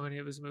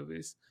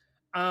movies.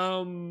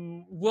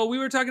 Well, we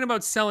were talking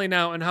about Selling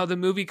Out and how the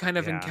movie kind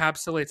of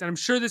encapsulates, and I'm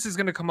sure this is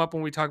going to come up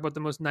when we talk about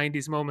the most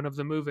 90s moment of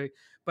the movie,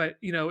 but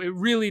it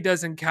really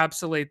does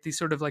encapsulate the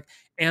sort of like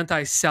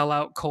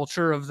anti-sellout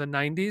culture of the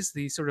 90s,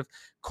 the sort of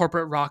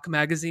corporate rock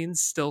magazines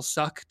still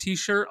suck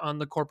t-shirt on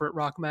the corporate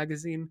rock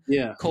magazine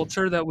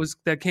culture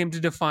that came to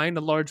define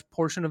a large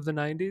portion of the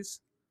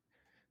 90s.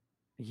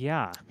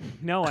 Yeah,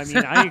 no, I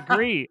mean, I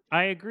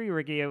agree,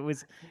 Ricky.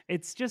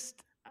 It's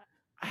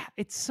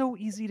so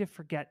easy to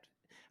forget.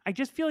 I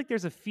just feel like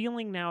there's a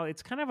feeling now,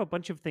 it's kind of a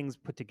bunch of things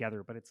put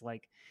together, but it's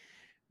like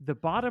the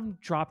bottom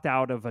dropped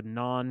out of a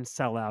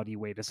non-sellouty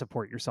way to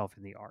support yourself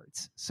in the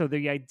arts. So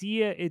the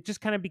idea, it just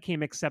kind of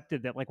became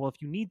accepted that like, well,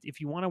 if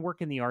you want to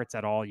work in the arts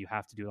at all, you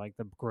have to do like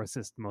the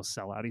grossest, most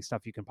sellouty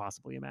stuff you can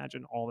possibly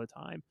imagine all the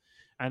time.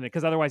 And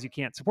because otherwise you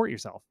can't support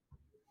yourself.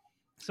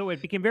 So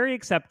it became very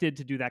accepted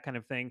to do that kind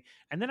of thing.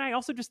 And then I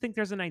also just think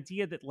there's an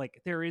idea that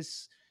like there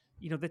is,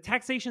 the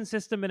taxation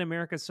system in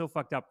America is so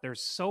fucked up.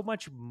 There's so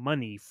much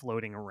money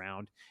floating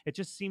around. It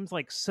just seems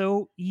like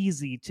so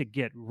easy to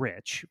get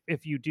rich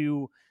if you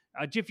do,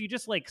 if you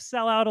just like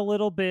sell out a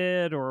little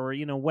bit or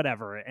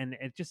whatever. And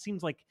it just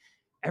seems like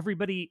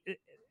everybody,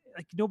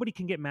 like nobody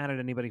can get mad at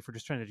anybody for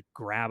just trying to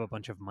grab a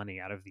bunch of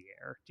money out of the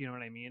air. Do you know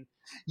what I mean?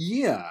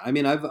 Yeah, I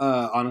mean, I've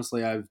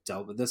honestly I've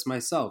dealt with this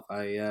myself.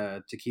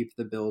 To keep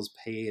the bills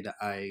paid,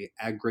 I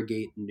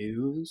aggregate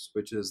news,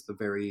 which is the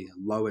very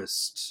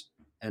lowest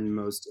and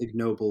most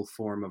ignoble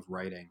form of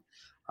writing.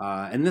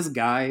 And this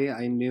guy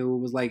I knew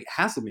was like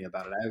hassling me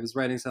about it. I was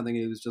writing something,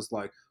 and he was just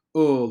like,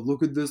 "Oh,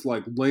 look at this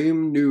like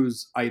lame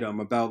news item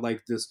about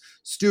like this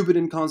stupid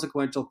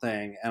inconsequential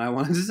thing," and I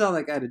wanted to tell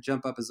that guy to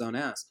jump up his own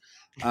ass,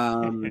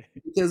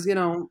 because you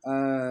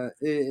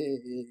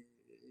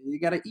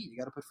got to eat, you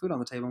got to put food on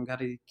the table, and got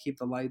to keep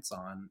the lights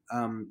on.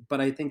 But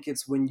I think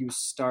it's when you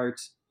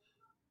start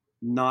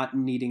not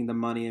needing the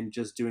money and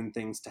just doing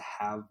things to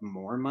have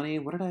more money.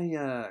 What did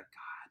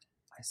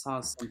I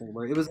saw something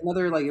where it was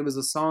another, like, it was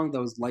a song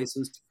that was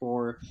licensed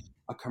for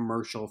a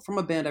commercial from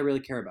a band I really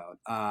care about,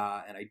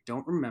 and I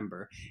don't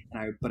remember.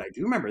 But I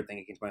do remember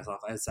thinking to myself,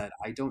 I said,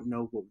 I don't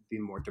know what would be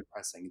more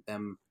depressing,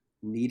 them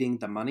needing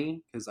the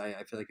money, because I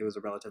feel like it was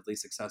a relatively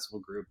successful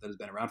group that has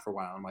been around for a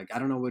while. I'm like, I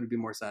don't know what would be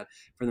more sad,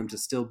 for them to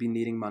still be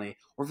needing money,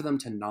 or for them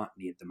to not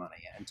need the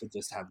money and to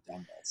just have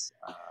done this.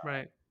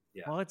 Right.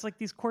 Yeah. Well, it's like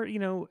these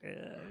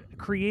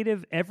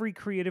every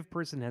creative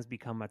person has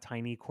become a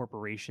tiny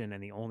corporation,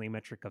 and the only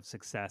metric of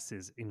success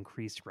is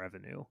increased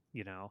revenue,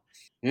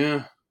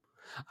 Yeah.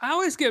 I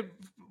always get,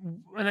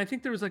 and I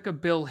think there was like a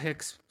Bill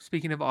Hicks,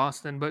 speaking of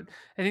Austin, but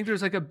I think there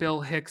was like a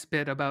Bill Hicks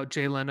bit about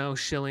Jay Leno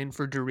shilling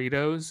for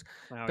Doritos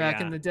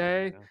back in the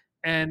day. Yeah.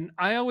 And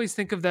I always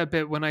think of that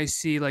bit when I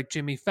see like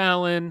Jimmy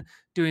Fallon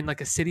doing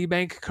like a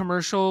Citibank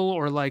commercial,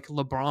 or like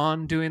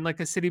LeBron doing like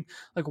a Citi.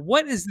 Like,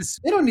 what is this?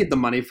 They don't need the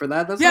money for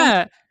that. That's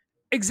Yeah,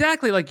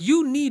 exactly. Like,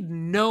 you need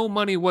no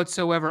money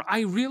whatsoever.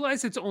 I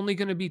realize it's only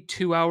going to be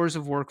 2 hours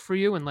of work for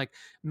you, and like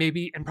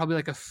maybe and probably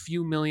like a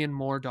few million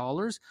more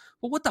dollars.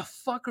 But what the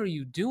fuck are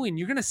you doing?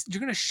 You're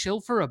gonna shill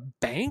for a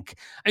bank?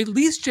 At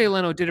least Jay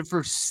Leno did it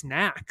for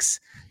snacks.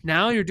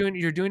 Now you're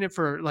doing it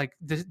for like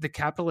the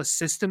capitalist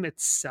system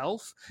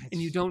itself,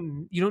 and you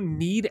don't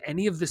need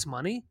any of this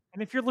money.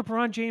 And if you're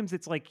LeBron James,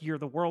 it's like you're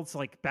the world's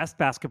like best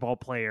basketball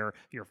player.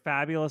 You're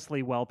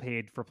fabulously well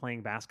paid for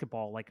playing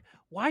basketball. Like,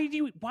 why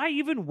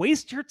even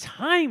waste your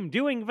time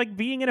doing like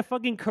being in a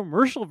fucking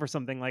commercial for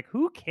something? Like,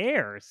 who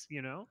cares?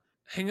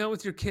 Hang out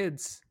with your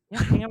kids.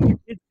 Yeah, hang out with your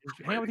kids.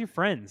 Hang out with your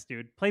friends,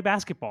 dude. Play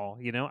basketball.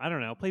 I don't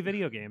know. Play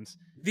video games.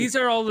 These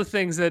are all the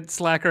things that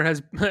Slacker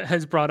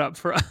has brought up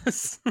for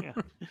us. Yeah,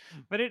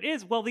 but it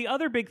is, well, the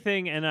other big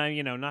thing, and I,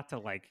 not to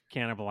like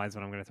cannibalize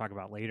what I'm going to talk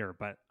about later,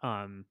 but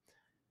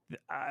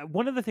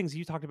one of the things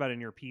you talked about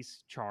in your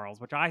piece, Charles,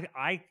 which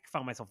I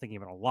found myself thinking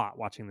about a lot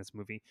watching this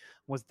movie,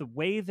 was the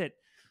way that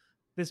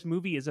this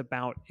movie is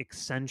about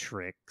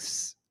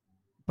eccentrics,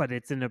 but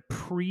it's in a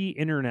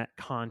pre-internet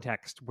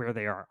context where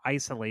they are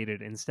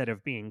isolated instead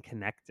of being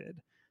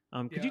connected.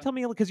 Could you tell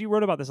me, because you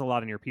wrote about this a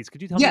lot in your piece,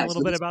 could you tell me a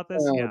little bit about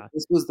this?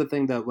 This was the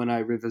thing that when I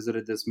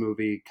revisited this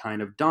movie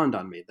kind of dawned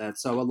on me, that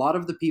so a lot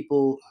of the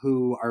people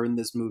who are in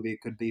this movie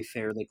could be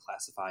fairly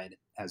classified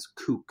as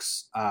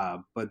kooks,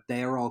 but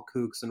they are all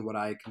kooks in what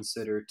I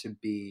consider to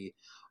be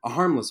a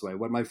harmless way,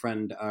 what my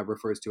friend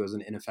refers to as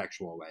an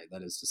ineffectual way.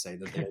 That is to say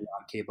that they are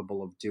not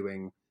capable of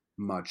doing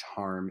much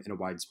harm in a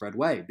widespread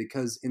way,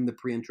 because in the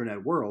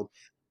pre-internet world,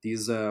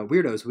 these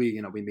weirdos,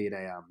 we meet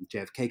a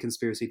JFK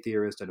conspiracy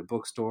theorist at a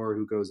bookstore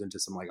who goes into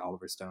some like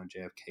Oliver Stone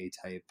JFK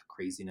type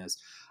craziness.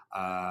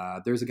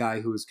 There's a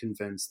guy who is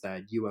convinced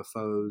that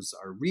UFOs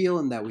are real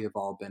and that we have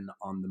all been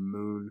on the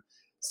moon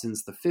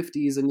since the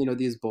 50s, and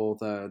these both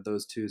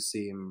those two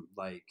seem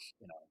like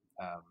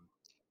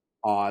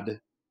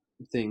odd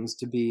things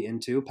to be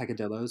into,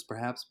 peccadillos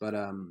perhaps, but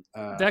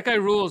that guy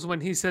rules when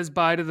he says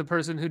bye to the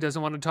person who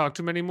doesn't want to talk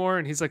to him anymore,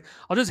 and he's like,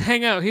 I'll just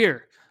hang out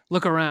here,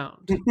 look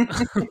around.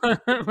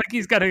 Like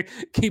he's got to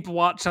keep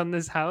watch on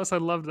this house. I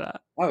love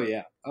that. Oh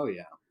yeah.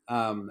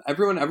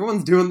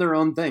 Everyone's doing their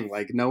own thing.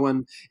 Like, no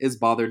one is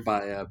bothered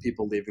by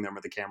people leaving them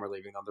or the camera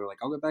leaving them. They're like,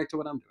 I'll get back to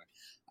what I'm doing.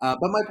 But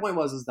my point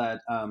was that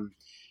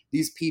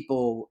these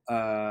people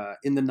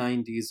in the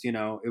 90s,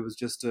 it was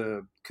just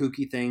a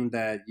kooky thing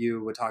that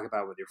you would talk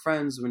about with your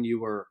friends when you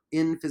were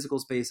in physical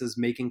spaces,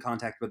 making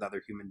contact with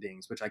other human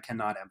beings, which I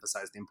cannot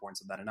emphasize the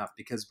importance of that enough,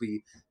 because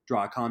we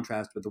draw a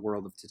contrast with the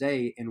world of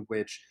today, in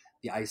which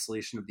the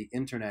isolation of the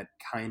internet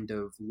kind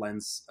of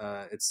lends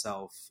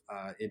itself,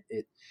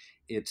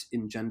 it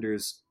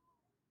engenders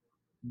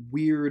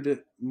weird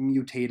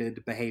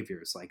mutated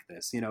behaviors like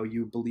this.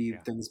 You believe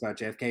things about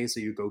JFK, so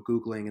you go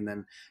Googling, and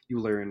then you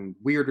learn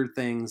weirder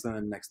things, and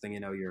then next thing you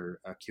know, you're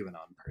a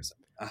QAnon person.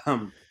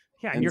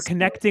 And you're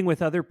connecting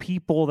with other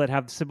people that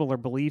have similar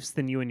beliefs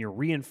than you, and you're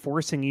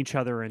reinforcing each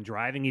other and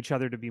driving each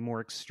other to be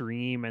more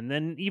extreme. And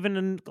then even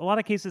in a lot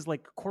of cases,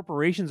 like,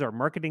 corporations are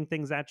marketing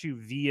things at you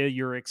via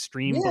your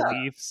extreme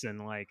beliefs,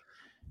 and like,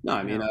 no,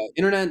 I mean,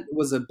 internet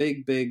was a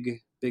big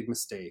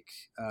mistake.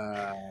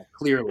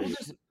 Clearly.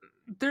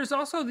 there's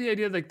also the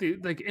idea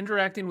like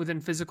interacting within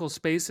physical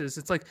spaces.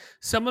 It's like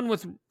someone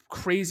with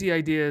crazy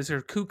ideas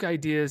or kook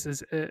ideas,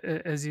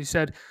 as you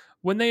said,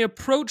 when they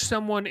approach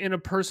someone in a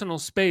personal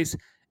space,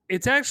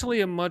 it's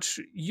actually a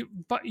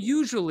but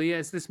usually,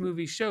 as this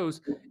movie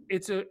shows,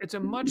 it's a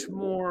much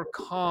more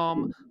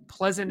calm,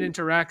 pleasant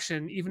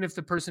interaction, even if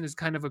the person is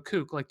kind of a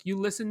kook. Like you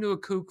listen to a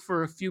kook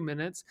for a few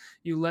minutes,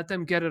 you let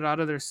them get it out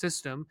of their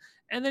system,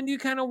 and then you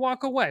kind of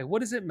walk away.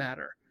 What does it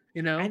matter?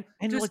 You know,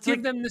 And just it's give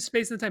like, them the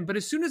space and the time. But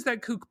as soon as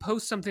that kook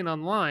posts something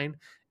online,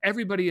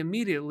 everybody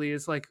immediately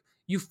is like,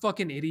 you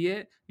fucking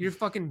idiot. You're a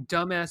fucking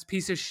dumbass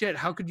piece of shit.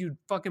 How could you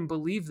fucking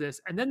believe this?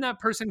 And then that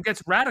person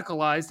gets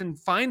radicalized and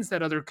finds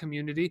that other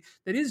community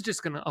that is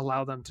just going to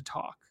allow them to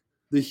talk.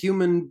 The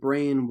human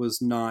brain was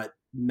not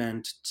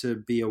meant to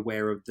be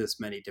aware of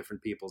this many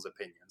different people's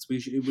opinions.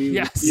 We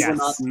were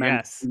not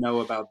meant to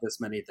know about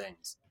this many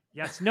things.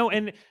 Yes, no,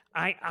 and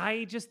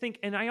I just think,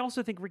 and I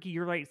also think, Ricky,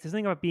 you're right. This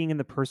thing about being in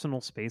the personal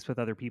space with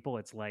other people,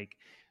 it's like,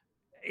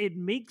 it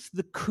makes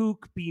the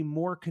kook be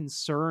more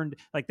concerned.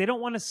 Like they don't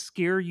want to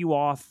scare you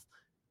off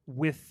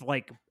with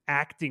like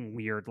acting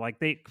weird, like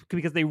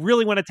because they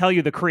really want to tell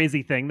you the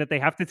crazy thing that they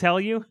have to tell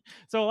you.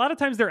 So a lot of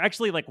times they're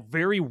actually like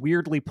very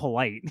weirdly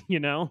polite, you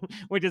know,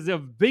 which is a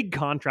big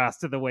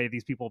contrast to the way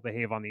these people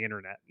behave on the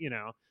internet, you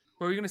know.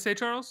 What were you going to say,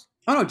 Charles?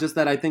 Oh, no, just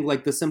that I think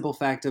like the simple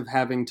fact of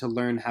having to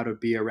learn how to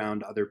be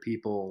around other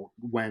people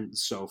went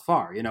so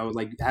far, you know,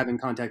 like having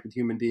contact with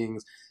human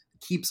beings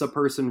keeps a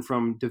person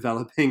from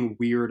developing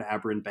weird,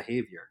 aberrant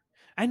behavior.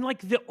 And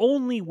like the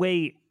only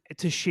way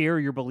to share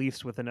your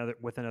beliefs with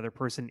another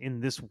person in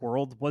this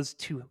world was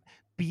to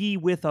be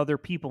with other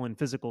people in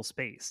physical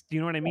space. Do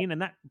you know what I mean?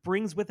 And that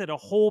brings with it a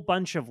whole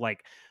bunch of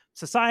like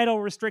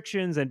societal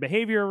restrictions and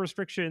behavioral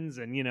restrictions.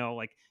 And, you know,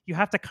 like you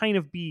have to kind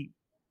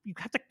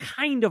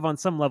of on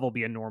some level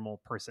be a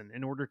normal person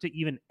in order to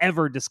even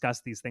ever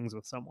discuss these things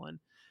with someone.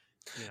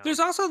 You know? There's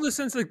also the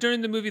sense like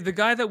during the movie, the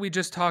guy that we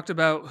just talked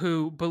about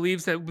who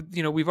believes that,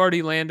 you know, we've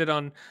already landed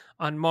on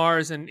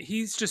Mars, and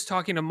he's just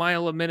talking a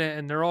mile a minute,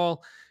 and they're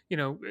all, you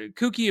know,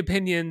 kooky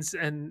opinions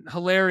and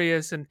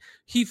hilarious. And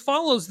he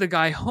follows the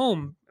guy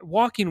home,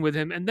 walking with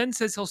him, and then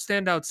says he'll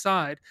stand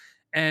outside,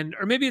 and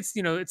or maybe it's,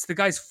 you know, it's the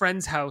guy's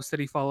friend's house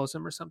that he follows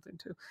him or something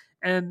too.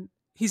 And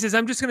he says,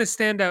 "I'm just gonna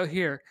stand out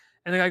here,"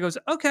 and the guy goes,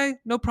 "Okay,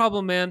 no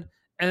problem, man."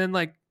 And then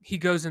like he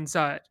goes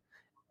inside.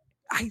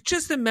 I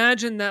just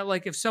imagine that,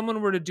 like, if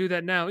someone were to do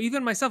that now,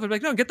 even myself, I'd be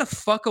like, no, get the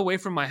fuck away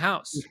from my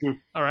house.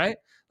 All right.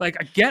 Like,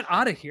 get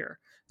out of here.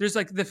 There's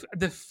like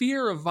the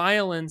fear of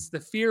violence,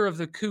 the fear of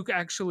the kook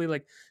actually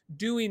like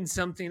doing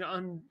something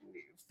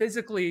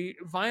physically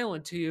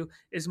violent to you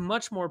is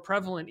much more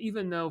prevalent,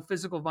 even though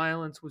physical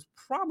violence was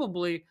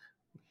probably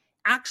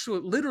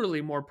literally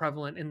more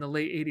prevalent in the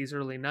late 80s,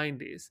 early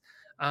 90s.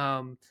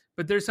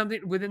 But there's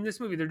something within this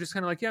movie. They're just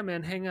kind of like, yeah,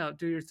 man, hang out,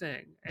 do your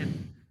thing.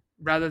 And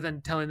rather than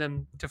telling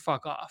them to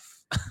fuck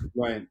off.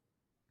 Right.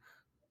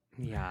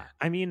 Yeah.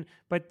 I mean,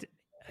 but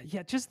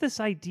yeah, just this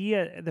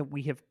idea that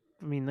we have,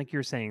 I mean, like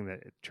you're saying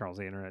that, Charles,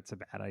 the internet's a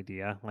bad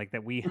idea. Like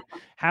that we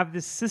have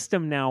this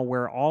system now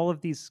where all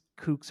of these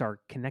kooks are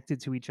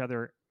connected to each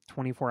other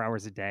 24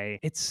 hours a day.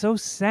 It's so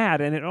sad,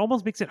 and it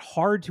almost makes it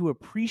hard to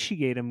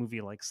appreciate a movie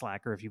like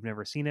Slacker if you've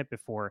never seen it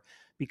before,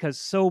 because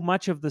so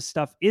much of the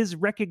stuff is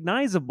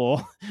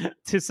recognizable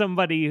to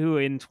somebody who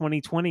in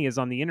 2020 is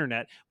on the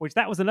internet, which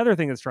that was another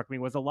thing that struck me,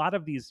 was a lot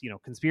of these, you know,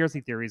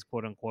 conspiracy theories,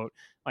 quote unquote,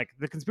 like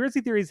the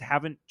conspiracy theories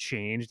haven't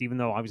changed, even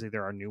though obviously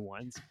there are new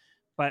ones.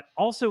 But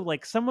also,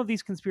 like, some of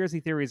these conspiracy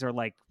theories are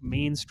like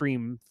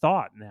mainstream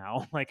thought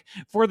now, like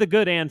for the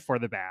good and for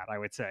the bad, I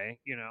would say,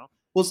 you know?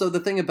 Well, so the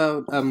thing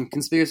about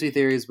conspiracy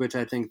theories, which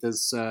I think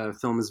this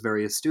film is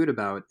very astute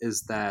about,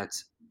 is that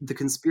the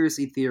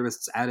conspiracy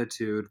theorists'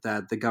 attitude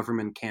that the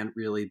government can't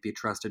really be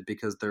trusted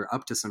because they're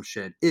up to some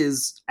shit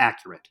is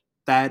accurate.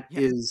 That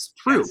is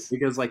true,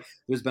 because like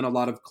there's been a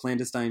lot of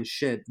clandestine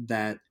shit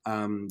that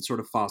sort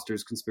of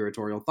fosters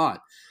conspiratorial thought.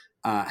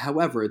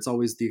 However, it's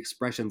always the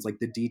expressions, like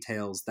the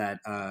details that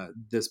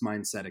this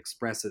mindset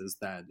expresses,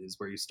 that is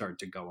where you start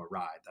to go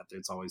awry. That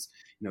it's always,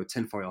 you know,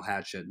 tinfoil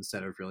hat shit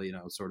instead of really, you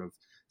know, sort of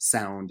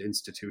sound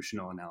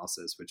institutional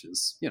analysis, which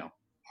is, you know,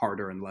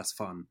 harder and less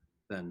fun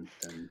than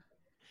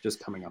just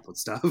coming up with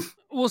stuff.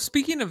 Well,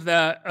 speaking of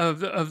that,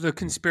 of the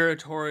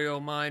conspiratorial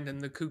mind and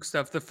the kook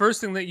stuff, the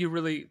first thing that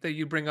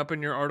you bring up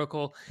in your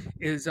article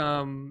is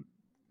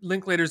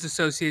Linklater's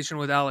association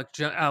with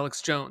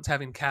Alex Jones,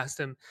 having cast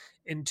him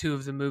in 2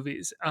 of the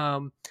movies,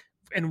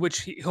 in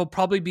which he'll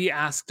probably be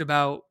asked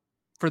about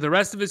for the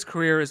rest of his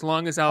career, as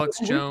long as Alex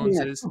Jones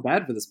is. So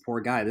bad for this poor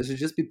guy. This should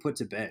just be put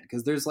to bed,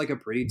 because there's like a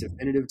pretty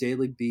definitive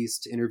Daily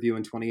Beast interview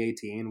in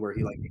 2018 where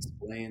he like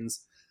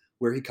explains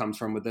where he comes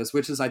from with this,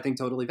 which is, I think,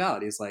 totally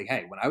valid. He's like,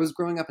 hey, when I was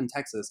growing up in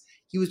Texas,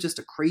 he was just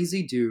a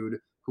crazy dude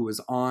who was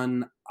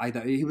on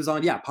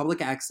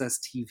public access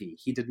TV.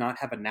 He did not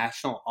have a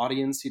national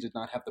audience. He did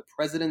not have the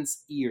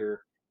president's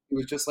ear. He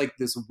was just like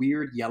this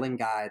weird yelling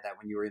guy that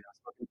when you were, you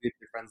know, smoking with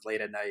your friends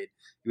late at night,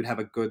 you would have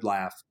a good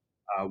laugh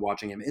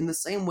watching him. In the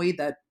same way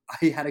that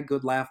I had a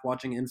good laugh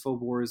watching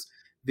InfoWars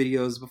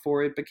videos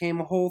before it became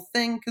a whole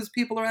thing because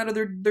people are out of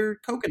their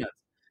coconuts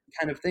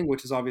kind of thing,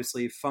 which is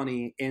obviously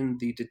funny in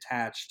the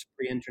detached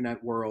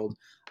pre-internet world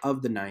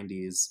of the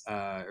 90s,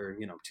 or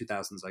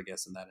 2000s, I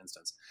guess, in that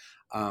instance.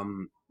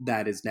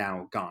 That is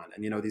now gone,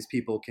 and these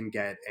people can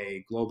get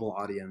a global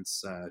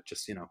audience,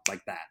 just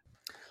like that.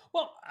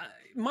 Well,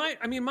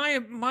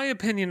 my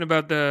opinion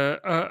about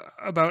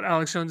about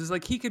Alex Jones is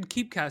like he could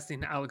keep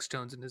casting Alex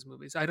Jones in his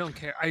movies. I don't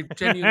care. I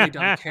genuinely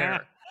don't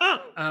care.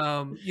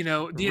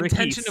 The Ricky's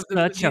intention of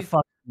such a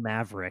fucking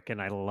maverick,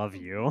 and I love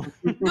you.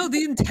 No,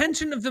 the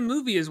intention of the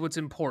movie is what's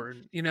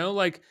important.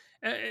 Like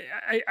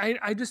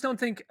I just don't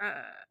think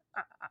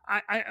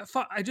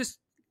I just.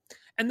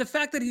 And the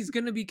fact that he's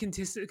going to be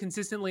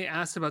consistently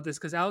asked about this,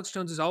 because Alex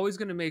Jones is always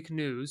going to make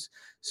news.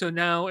 So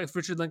now if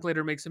Richard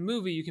Linklater makes a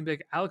movie, you can be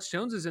like, Alex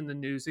Jones is in the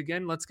news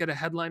again. Let's get a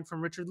headline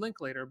from Richard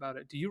Linklater about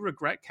it. Do you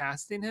regret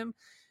casting him?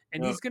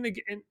 And he's going to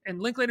get,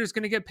 and Linklater's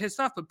going to get pissed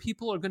off, but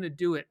people are going to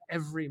do it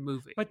every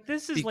movie. But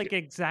this is like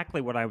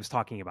exactly what I was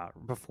talking about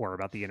before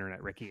about the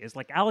internet, Ricky, is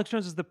like Alex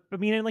Jones is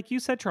and like you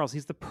said, Charles,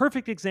 he's the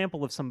perfect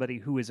example of somebody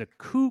who is a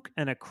kook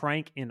and a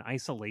crank in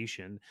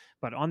isolation.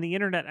 But on the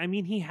internet,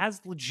 he has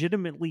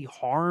legitimately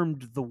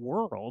harmed the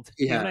world.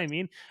 You know what I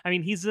mean?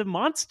 He's a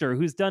monster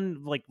who's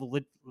done like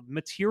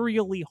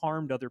materially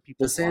harmed other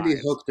people. The Sandy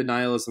Hook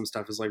denialism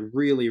stuff is like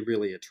really,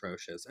 really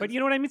atrocious. But you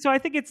know what I mean? So I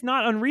think it's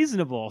not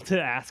unreasonable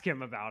to ask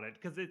him about it,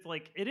 because it's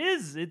like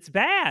it's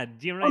bad.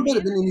 Do you know what I mean?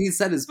 But then he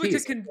said his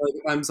piece. Like,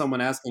 if I'm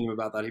someone asking him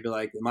about that, he'd be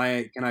like,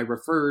 can I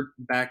refer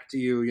back to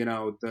you,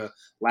 the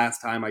last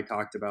time I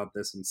talked about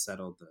this and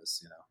settled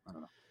this, I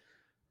don't know.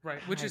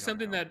 Right, which is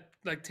something that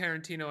like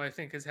Tarantino, I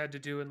think, has had to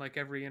do in like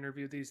every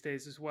interview these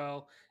days as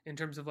well, in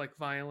terms of like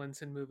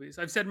violence in movies.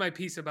 I've said my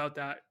piece about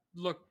that.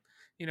 Look,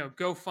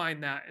 go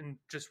find that and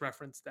just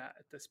reference that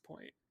at this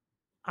point.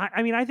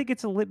 I think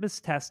it's a litmus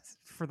test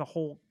for the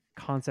whole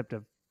concept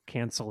of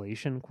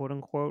cancellation, quote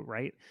unquote,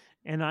 right?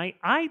 And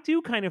I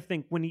do kind of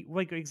think when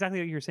like exactly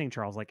what you're saying,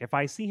 Charles, like if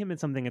I see him in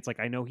something, it's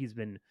like I know he's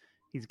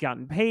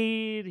gotten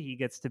paid, he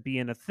gets to be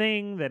in a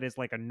thing that is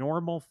like a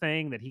normal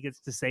thing, that he gets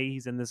to say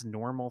he's in this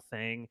normal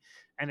thing.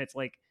 And it's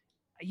like,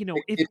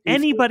 if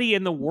anybody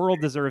in the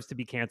world deserves to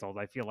be canceled,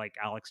 I feel like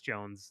Alex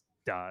Jones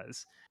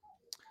does.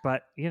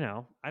 But,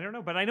 I don't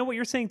know. But I know what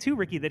you're saying too,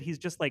 Ricky, that he's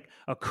just like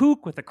a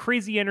kook with a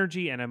crazy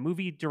energy, and a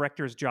movie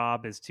director's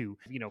job is to,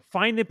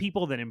 find the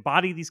people that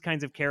embody these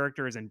kinds of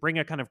characters and bring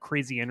a kind of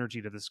crazy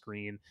energy to the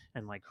screen.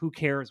 And like, who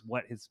cares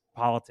what his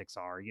politics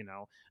are,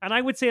 And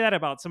I would say that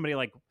about somebody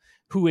like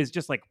who is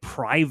just like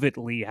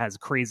privately has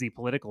crazy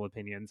political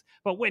opinions.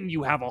 But when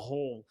you have a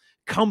whole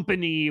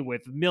company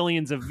with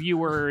millions of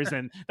viewers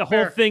and the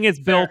whole thing is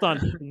built on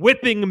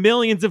whipping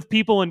millions of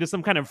people into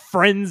some kind of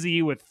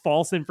frenzy with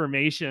false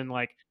information,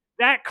 like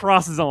that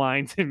crosses a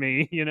line to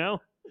me,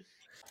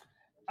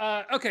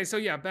 Okay, so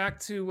yeah, back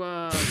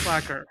to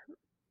Slacker.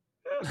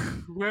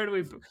 Where do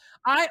we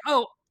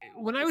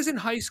when I was in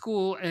high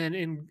school and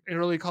in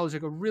early college,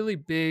 like a really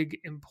big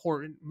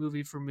important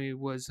movie for me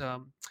was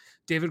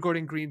David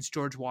Gordon Green's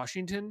George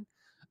Washington.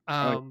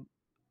 I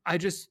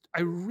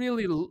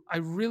really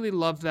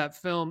loved that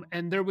film,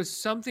 and there was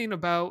something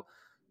about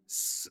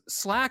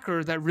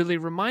Slacker that really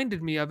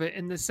reminded me of it,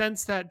 in the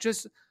sense that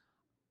just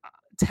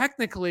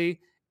technically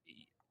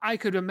I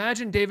could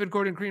imagine David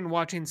Gordon Green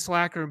watching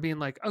Slacker and being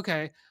like,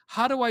 okay,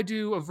 how do I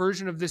do a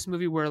version of this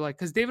movie where, like,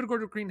 because David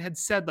Gordon Green had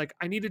said, like,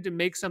 I needed to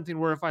make something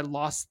where if I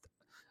lost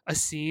a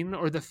scene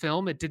or the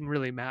film, it didn't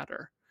really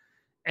matter.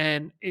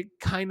 And it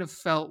kind of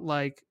felt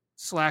like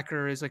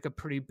Slacker is like a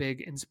pretty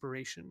big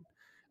inspiration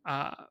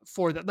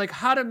for that. Like,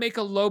 how to make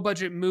a low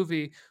budget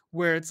movie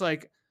where it's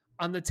like,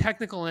 on the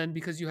technical end,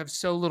 because you have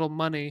so little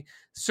money,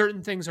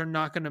 certain things are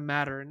not going to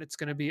matter, and it's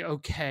going to be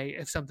okay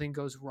if something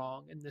goes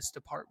wrong in this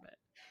department.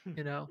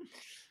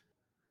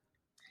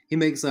 He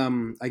makes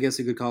I guess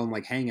you could call them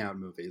like hangout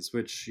movies,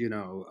 which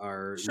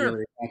are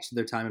really attached to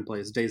their time and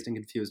place. Dazed and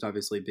Confused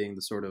obviously being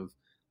the sort of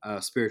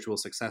spiritual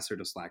successor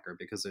to Slacker,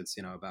 because it's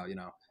about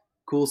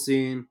cool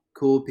scene,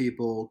 cool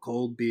people,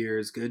 cold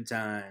beers, good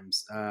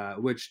times,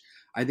 which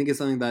I think is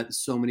something that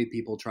so many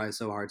people try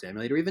so hard to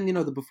emulate. Or even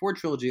the Before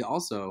trilogy,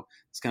 also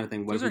this kind of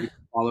thing. What if we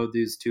follow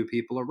these two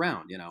people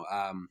around,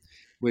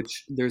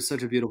 which there's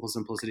such a beautiful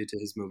simplicity to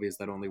his movies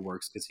that only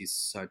works because he's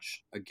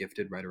such a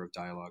gifted writer of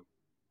dialogue.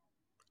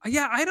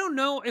 Yeah, I don't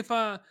know if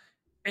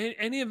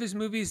any of his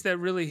movies that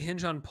really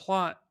hinge on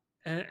plot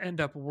end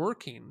up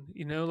working.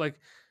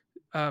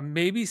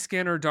 Maybe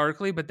Scanner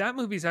Darkly, but that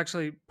movie's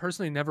actually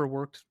personally never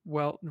worked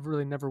well.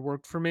 Really, never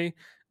worked for me.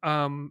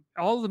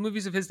 All the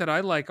movies of his that I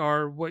like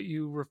are what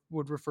you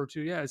would refer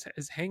to,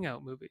 as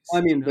hangout movies.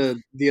 I mean,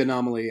 the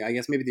anomaly, I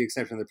guess, maybe the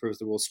exception that proves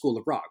the rule, School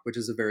of Rock, which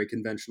is a very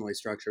conventionally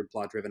structured,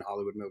 plot-driven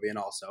Hollywood movie, and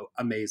also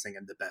amazing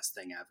and the best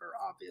thing ever,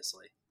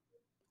 obviously.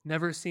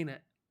 Never seen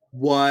it.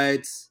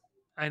 What?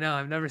 I know,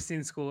 I've never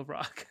seen School of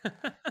Rock.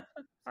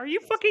 Are you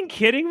fucking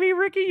kidding me,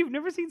 Ricky? You've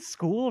never seen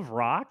School of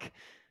Rock?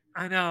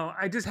 I know.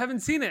 I just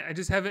haven't seen it. I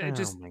just haven't. I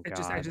just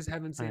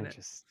haven't seen it.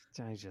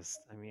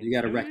 I mean, you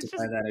got to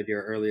rectify that at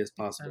your earliest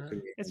possible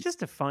convenience. It's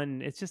just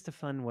a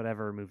fun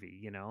whatever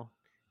movie,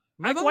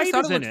 Mike I've always White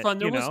thought is it in looked it. fun.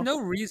 There You was know, no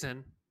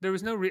reason.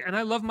 And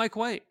I love Mike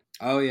White.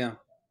 Oh yeah,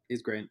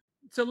 he's great.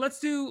 So let's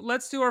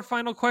do our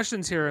final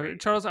questions here.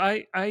 Great. Charles,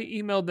 I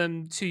emailed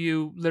them to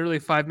you literally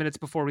 5 minutes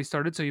before we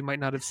started, so you might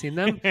not have seen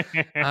them.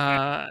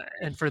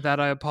 And for that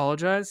I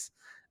apologize.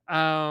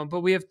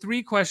 But we have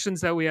 3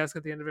 questions that we ask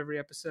at the end of every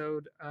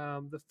episode.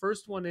 The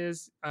first one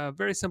is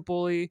very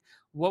simply,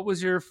 what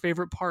was your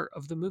favorite part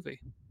of the movie?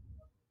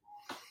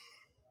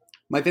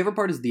 My favorite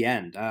part is the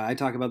end. I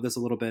talk about this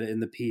a little bit in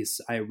the piece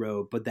I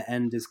wrote, but the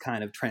end is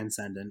kind of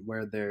transcendent,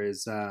 where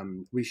there's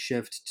we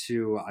shift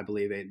to, I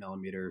believe,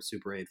 8mm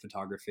Super 8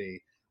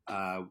 photography,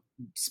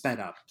 sped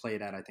up,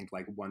 played at I think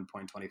like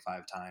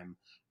 1.25 time,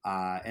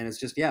 and it's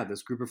just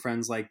this group of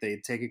friends, like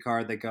they take a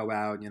car, they go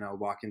out,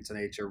 walk into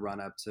nature, run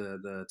up to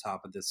the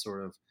top of this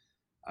sort of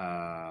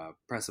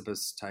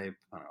precipice type,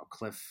 I don't know,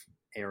 cliff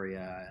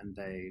area, and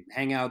they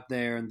hang out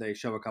there and they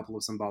show a couple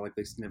of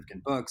symbolically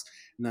significant books,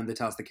 and then they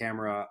toss the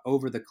camera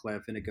over the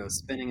cliff and it goes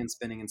spinning and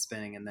spinning and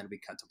spinning, and then we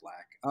cut to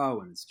black.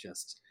 And it's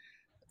just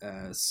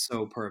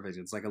so perfect.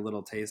 It's like a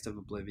little taste of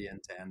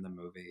oblivion to end the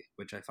movie,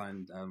 which I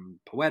find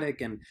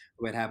poetic, and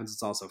the way it happens,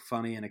 it's also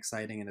funny and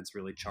exciting, and it's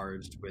really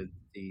charged with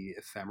the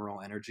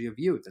ephemeral energy of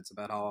youth. It's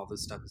about how all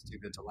this stuff is too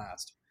good to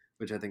last,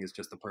 which I think is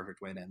just the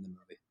perfect way to end the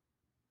movie.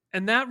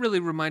 And that really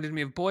reminded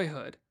me of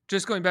Boyhood.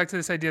 Just going back to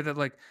this idea that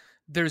like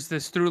there's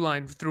this through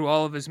line through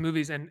all of his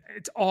movies, and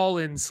it's all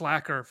in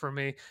Slacker for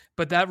me.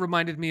 But that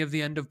reminded me of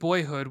the end of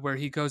Boyhood, where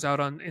he goes out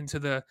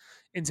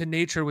into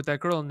nature with that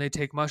girl, and they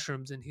take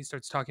mushrooms, and he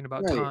starts talking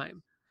about Right.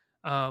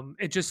 time.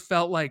 It just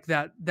felt like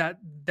that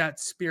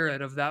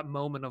spirit of that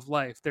moment of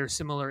life. They're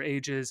similar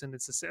ages, and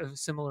it's a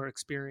similar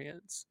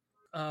experience.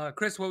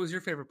 Chris, what was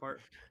your favorite part?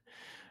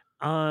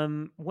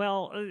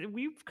 Well,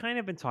 we've kind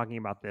of been talking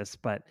about this,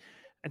 but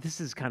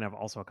this is kind of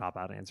also a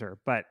cop-out answer.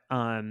 But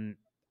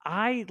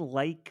I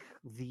like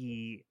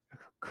the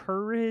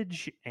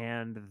courage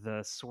and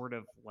the sort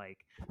of like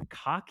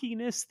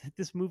cockiness that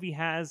this movie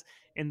has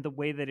in the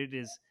way that it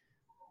is,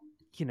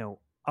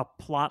 a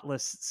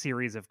plotless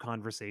series of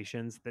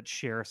conversations that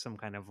share some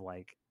kind of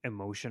like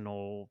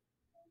emotional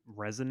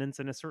resonance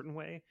in a certain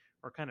way,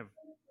 or kind of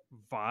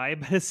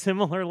vibe at a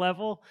similar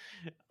level.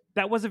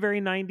 That was a very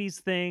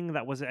 90s thing.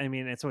 That was, I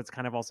mean, and so it's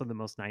kind of also the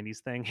most 90s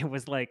thing. It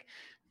was like,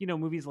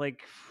 movies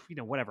like,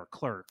 whatever,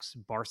 Clerks,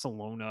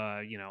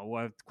 Barcelona,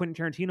 Quentin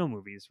Tarantino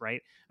movies,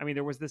 right? I mean,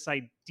 there was this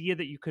idea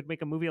that you could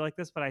make a movie like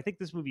this, but I think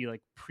this movie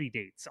like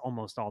predates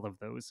almost all of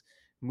those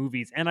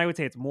movies. And I would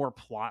say it's more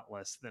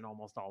plotless than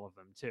almost all of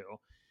them too.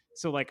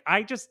 So like,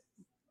 I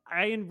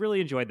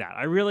really enjoyed that.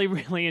 I really,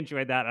 really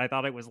enjoyed that. I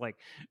thought it was like,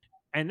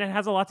 and it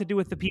has a lot to do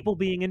with the people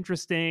being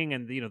interesting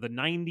and, the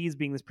 90s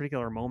being this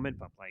particular moment,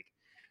 but like,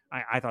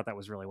 I thought that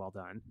was really well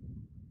done.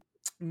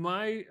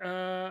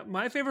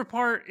 My favorite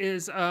part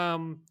is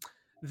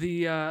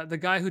the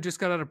guy who just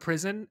got out of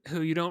prison,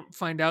 who you don't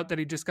find out that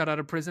he just got out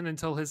of prison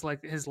until his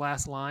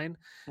last line.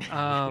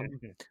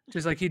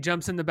 Just like he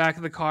jumps in the back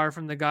of the car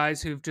from the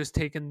guys who've just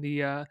taken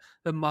the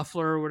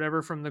muffler or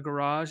whatever from the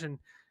garage,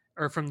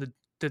 or from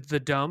the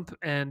dump,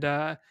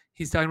 and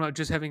he's talking about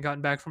just having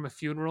gotten back from a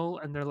funeral,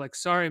 and they're like,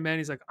 "Sorry, man."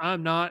 He's like,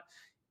 "I'm not.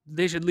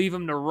 They should leave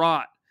him to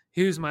rot.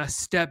 He was my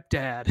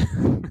stepdad."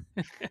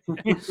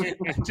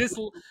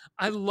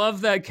 I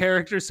love that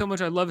character so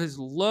much. I love his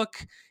look.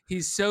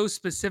 He's so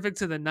specific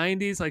to the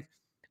 90s. Like,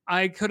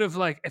 I could have,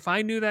 like, if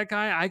I knew that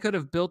guy, I could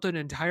have built an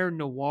entire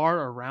noir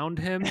around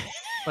him.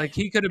 Like,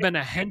 he could have been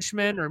a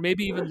henchman, or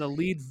maybe even the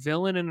lead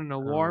villain in a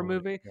noir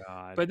movie.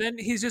 God. But then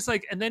he's just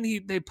like, and then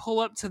they pull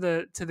up to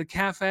the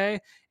cafe,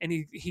 and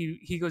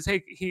he goes,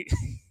 hey,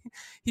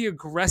 he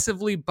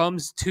aggressively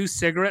bums 2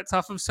 cigarettes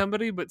off of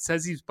somebody, but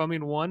says he's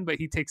bumming 1, but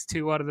he takes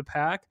 2 out of the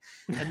pack.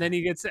 And then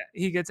he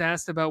gets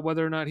asked about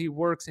whether or not he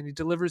works, and he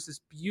delivers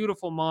this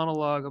beautiful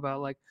monologue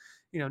about, like,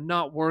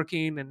 not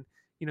working, and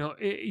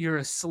you're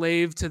a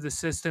slave to the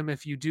system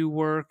if you do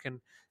work. And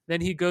then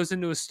he goes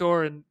into a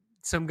store, and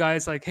some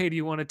guy's like, hey, do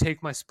you want to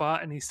take my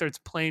spot? And he starts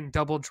playing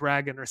Double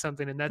Dragon or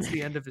something, and that's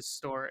the end of his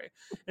story.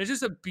 And it's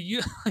just a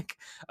beautiful,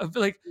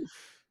 like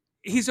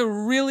he's a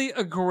really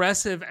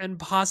aggressive and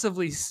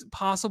possible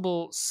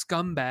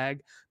scumbag,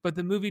 but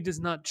the movie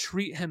does not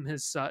treat him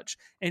as such,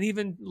 and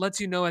even lets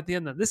you know at the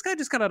end that this guy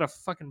just got out of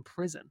fucking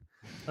prison.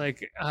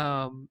 Like,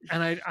 and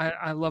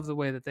I love the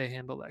way that they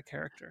handle that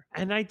character.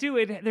 And I do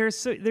it. There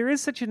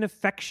is such an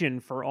affection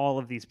for all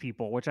of these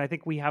people, which I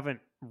think we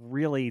haven't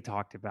really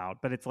talked about.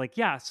 But it's like,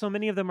 yeah, so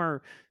many of them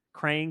are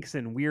cranks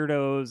and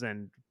weirdos,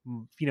 and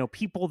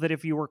people that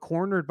if you were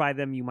cornered by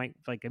them, you might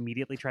like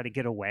immediately try to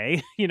get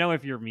away.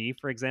 If you're me,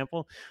 for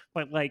example.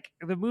 But like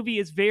the movie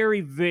is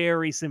very,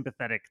 very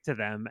sympathetic to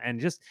them, and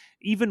just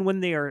even when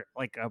they are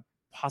like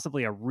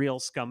possibly a real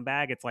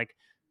scumbag, it's like,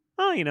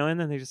 oh, and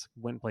then they just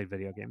went and played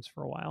video games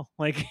for a while.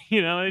 Like,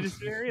 it's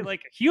just very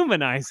like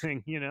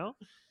humanizing,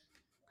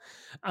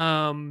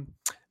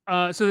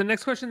 So the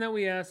next question that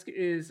we ask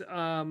is,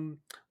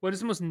 what is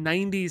the most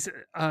 90s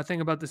thing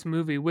about this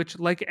movie? Which,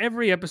 like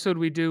every episode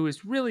we do,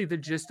 is really the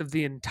gist of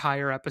the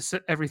entire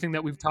episode, everything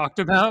that we've talked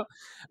about.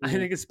 I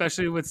think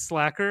especially with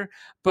Slacker.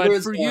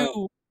 But for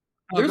you,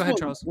 There's go ahead,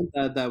 one Charles.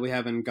 that we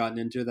haven't gotten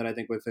into that I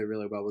think would fit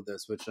really well with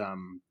this, which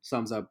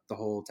sums up the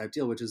whole type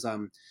deal, which is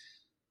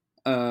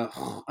I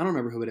don't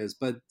remember who it is,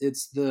 but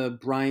it's the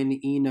Brian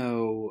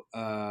Eno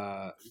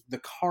the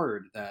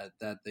card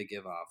that they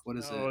give off. What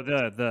is Oh,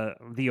 it?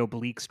 the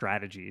oblique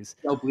strategies.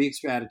 Oblique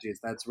strategies.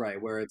 That's right,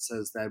 where it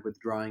says that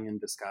withdrawing and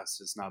disgust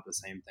is not the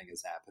same thing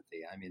as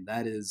apathy. I mean,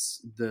 that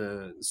is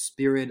the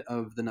spirit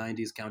of the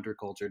 '90s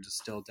counterculture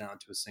distilled down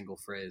to a single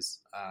phrase,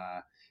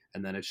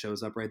 and then it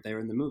shows up right there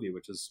in the movie,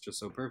 which is just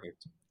so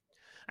perfect.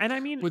 And I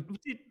mean,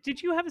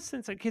 did you have a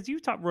sense, because you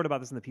wrote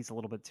about this in the piece a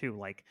little bit too,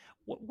 like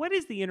what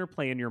is the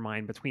interplay in your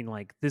mind between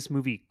like this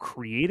movie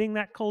creating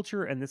that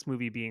culture and this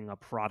movie being a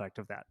product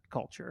of that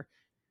culture?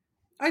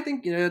 I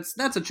think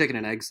that's a chicken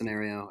and egg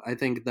scenario. I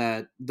think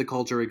that the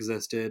culture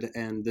existed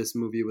and this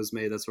movie was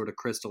made that sort of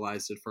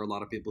crystallized it for a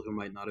lot of people who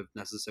might not have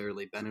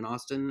necessarily been in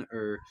Austin,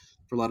 or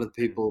for a lot of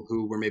the people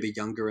who were maybe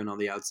younger and on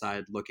the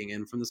outside looking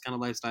in from this kind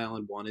of lifestyle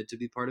and wanted to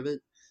be part of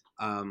it.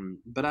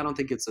 But I don't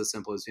think it's as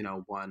simple as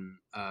one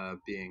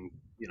being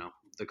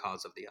the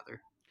cause of the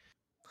other.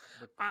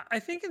 I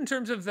think in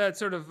terms of that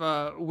sort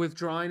of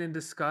withdrawing and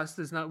disgust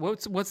is not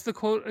what's the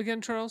quote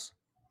again, Charles?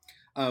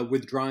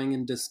 Withdrawing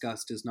and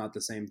disgust is not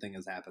the same thing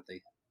as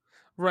apathy.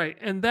 Right.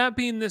 And that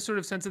being this sort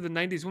of sense of the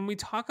 90s, when we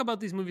talk about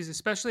these movies,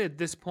 especially at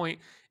this point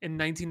in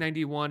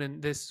 1991,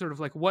 and this sort of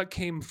like what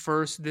came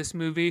first, this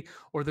movie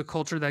or the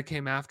culture that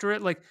came after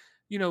it, like,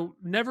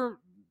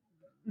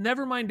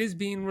 Nevermind is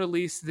being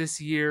released this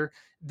year.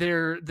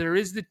 There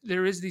is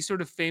the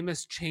sort of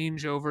famous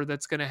changeover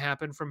that's going to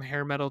happen from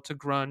hair metal to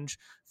grunge.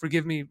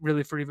 Forgive me,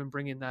 really, for even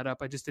bringing that up.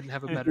 I just didn't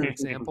have a better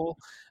example.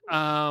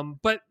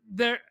 But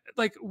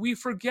we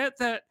forget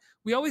that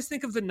we always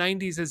think of the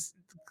 '90s as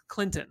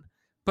Clinton,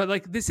 but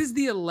like this is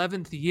the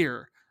 11th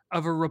year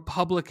of a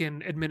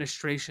Republican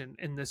administration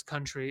in this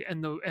country,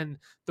 and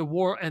the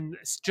war, and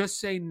Just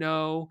Say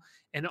No,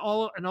 and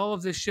all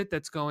of this shit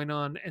that's going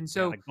on. And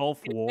so the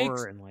Gulf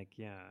War and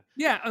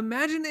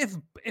imagine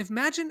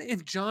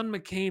if John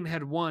McCain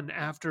had won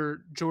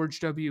after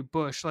George W.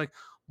 Bush, like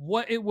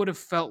what it would have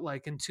felt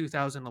like in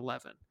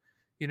 2011.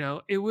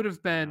 It would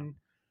have been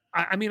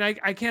I mean, I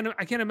can't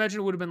imagine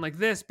it would have been like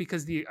this,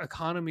 because the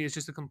economy is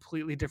just a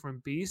completely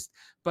different beast.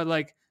 But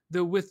like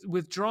the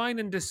withdrawing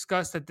and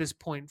disgust at this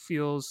point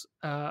feels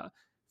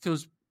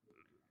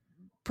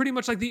pretty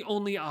much like the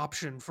only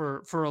option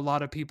for a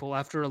lot of people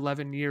after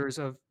 11 years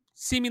of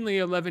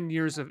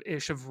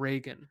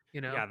Reagan.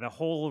 Yeah, the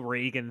whole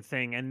Reagan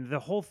thing, and the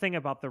whole thing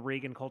about the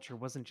Reagan culture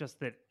wasn't just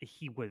that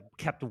he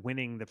kept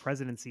winning the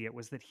presidency. It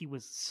was that he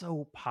was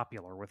so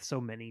popular with so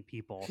many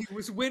people. He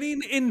was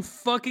winning in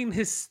fucking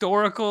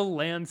historical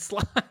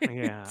landslides.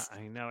 Yeah,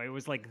 I know. It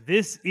was like,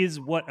 this is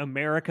what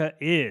America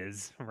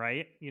is,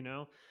 right?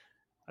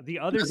 The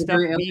other it's stuff. a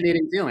very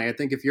alienating feeling. I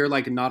think if you're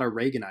like not a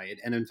Reaganite,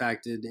 and in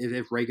fact,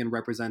 if Reagan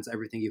represents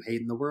everything you hate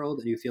in the world,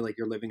 and you feel like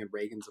you're living in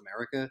Reagan's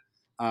America,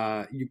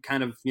 you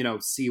kind of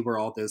see where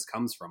all this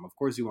comes from. Of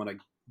course, you want to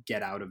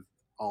get out of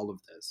all of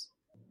this.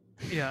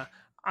 Yeah,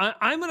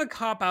 I'm gonna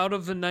cop out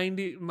of the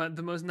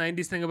most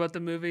 90s thing about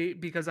the movie,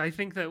 because I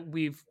think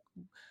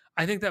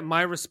that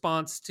my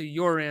response to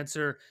your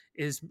answer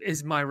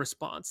is my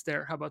response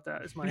there. How about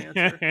that? Is my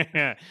answer?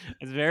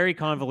 It's very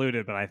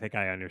convoluted, but I think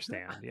I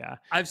understand. Yeah.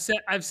 I've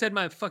said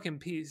my fucking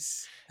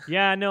piece.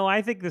 Yeah, no,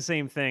 I think the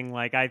same thing.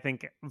 Like, I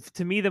think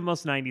to me, the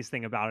most 90s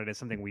thing about it is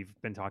something we've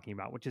been talking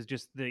about, which is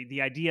just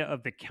the idea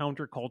of the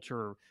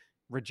counterculture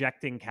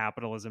rejecting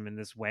capitalism in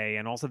this way,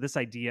 and also this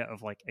idea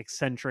of like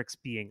eccentrics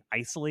being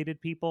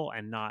isolated people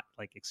and not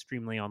like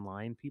extremely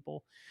online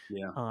people.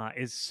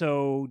 Is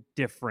so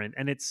different,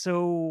 and it's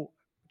so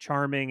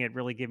charming. It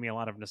really gave me a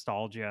lot of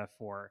nostalgia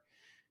for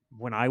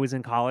when I was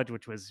in college,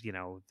 which was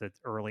the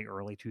early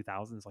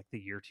 2000s, like the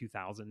year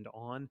 2000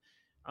 on,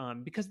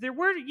 because there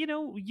were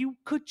you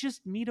could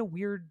just meet a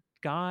weird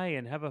guy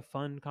and have a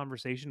fun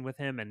conversation with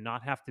him and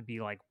not have to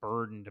be like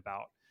burdened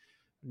about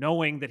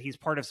knowing that he's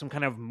part of some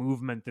kind of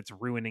movement that's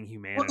ruining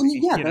humanity.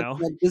 Well,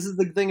 this is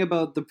the thing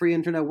about the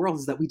pre-internet world,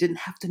 is that we didn't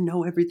have to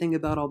know everything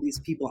about all these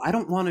people. I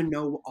don't want to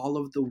know all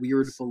of the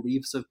weird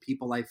beliefs of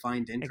people I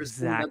find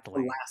interesting. Exactly. That's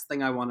the last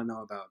thing I want to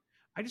know about.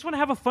 I just want to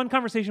have a fun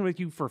conversation with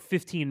you for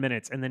 15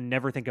 minutes and then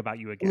never think about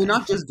you again. Can we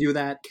not just do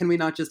that? Can we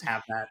not just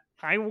have that?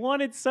 I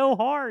want it so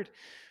hard.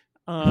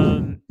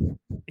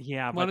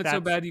 Yeah, want it so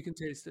bad you can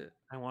taste it.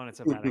 I want it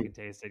so bad I can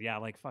taste it. Yeah,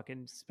 like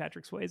fucking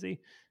Patrick Swayze.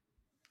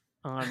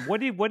 What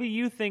do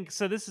you think?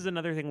 So this is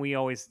another thing we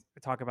always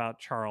talk about,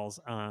 Charles.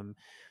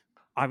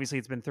 Obviously,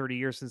 it's been 30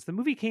 years since the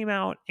movie came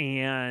out,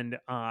 and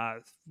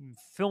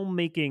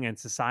filmmaking and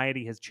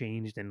society has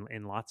changed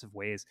in lots of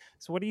ways.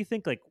 So what do you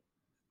think, like,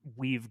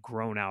 we've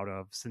grown out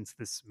of since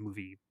this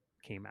movie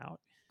came out?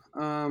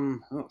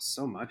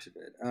 So much of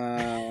it.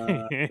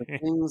 The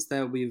things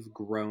that we've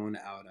grown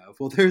out of.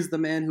 Well, there's the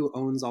man who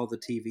owns all the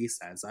TV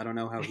sets. I don't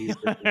know how he's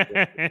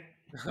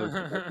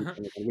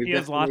he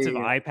has lots of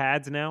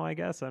iPads now, I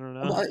guess. I don't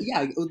know.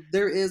 Yeah,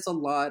 there is a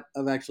lot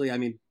of, actually, I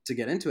mean, to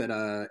get into it,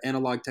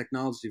 analog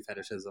technology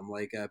fetishism,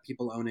 like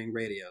people owning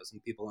radios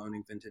and people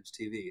owning vintage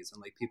TVs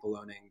and like people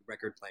owning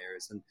record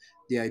players, and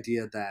the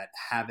idea that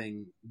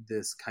having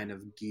this kind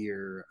of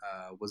gear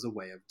was a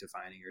way of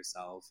defining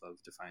yourself,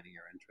 of defining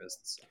your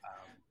interests.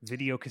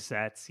 Video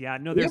cassettes. Yeah,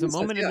 no, there's a Video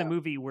cassettes, moment in the yeah.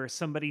 movie where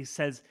somebody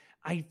says,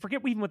 I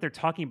forget even what they're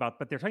talking about,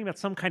 but they're talking about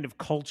some kind of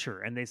culture,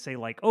 and they say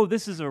like, "Oh,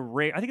 this is a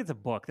rare." I think it's a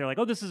book. They're like,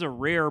 "Oh, this is a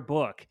rare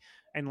book,"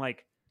 and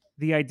like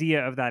the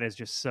idea of that is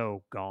just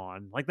so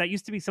gone. Like that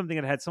used to be something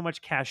that had so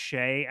much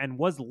cachet and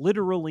was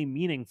literally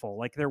meaningful.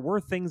 Like there were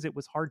things it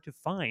was hard to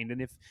find,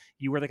 and if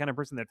you were the kind of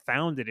person that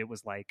found it, it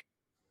was like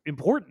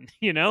important,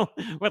 you know.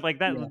 But like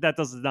Yeah. that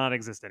does not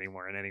exist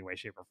anymore in any way,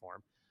 shape, or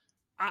form.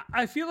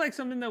 I feel like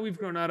something that we've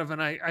grown out of,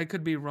 and I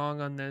could be wrong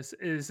on this,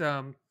 is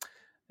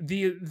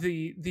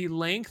the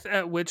length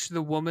at which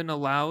the woman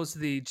allows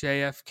the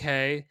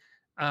JFK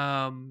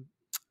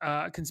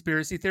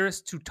conspiracy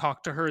theorist to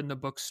talk to her in the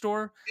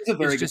bookstore It's a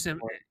very is good just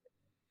point.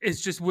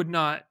 it's just would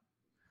not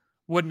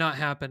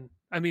happen.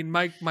 I mean,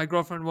 my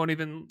girlfriend won't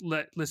even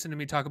listen to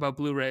me talk about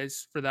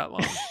Blu-rays for that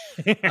long,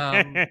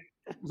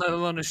 let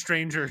alone a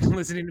stranger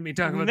listening to me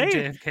talk about the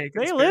JFK conspiracy.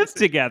 They live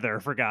together,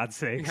 for God's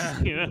sakes.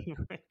 Yeah. You know?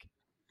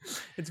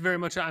 It's very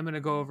much a, I'm going to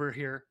go over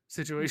here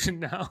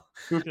situation now.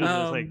 It's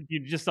just like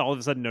you just all of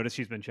a sudden notice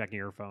she's been checking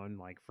her phone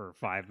like for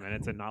 5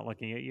 minutes and not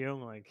looking at you.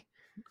 Like,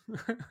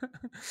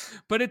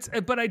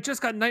 but I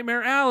just got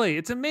Nightmare Alley.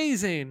 It's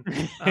amazing.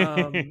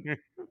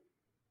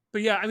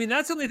 But yeah, I mean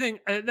that's the only thing.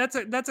 That's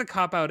a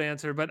cop out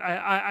answer. But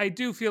I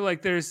do feel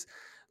like there's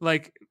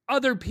like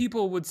other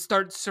people would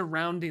start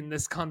surrounding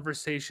this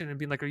conversation and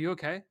being like, "Are you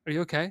okay? Are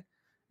you okay?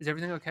 Is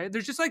everything okay?"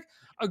 There's just like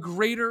a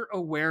greater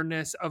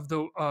awareness of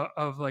the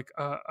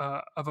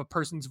of a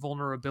person's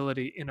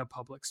vulnerability in a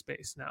public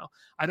space now.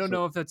 I don't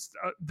know if that's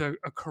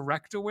a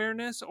correct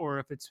awareness or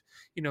if it's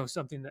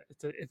something that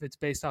if it's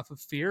based off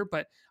of fear,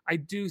 but I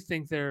do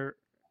think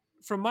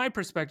from my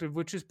perspective,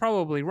 which is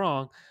probably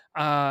wrong,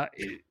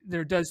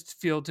 there does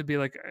feel to be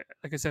like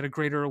I said, a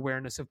greater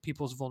awareness of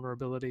people's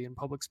vulnerability in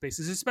public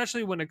spaces,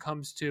 especially when it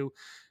comes to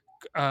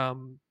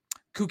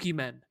kooky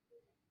men.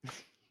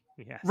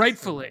 yes.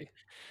 Rightfully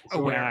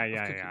aware.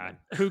 Yeah.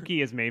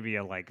 Kooky is maybe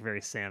a like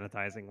very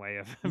sanitizing way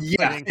of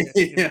yeah. putting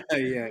it.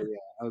 Yeah.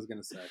 I was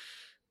gonna say.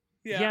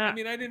 Yeah, I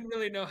mean, I didn't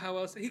really know how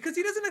else because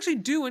he doesn't actually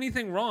do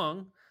anything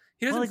wrong.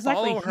 He doesn't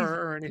follow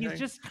her or anything. He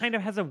just kind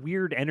of has a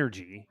weird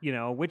energy,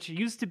 which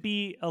used to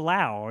be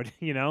allowed,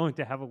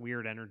 to have a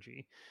weird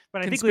energy.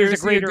 But I think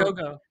there's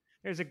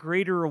a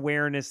greater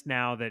awareness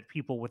now that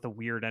people with a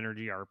weird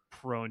energy are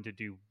prone to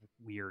do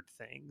weird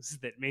things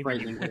that maybe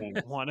you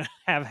wouldn't want to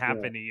have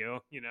happen to you,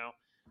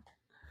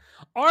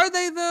 Are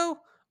they though?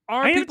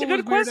 It's a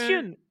good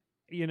question.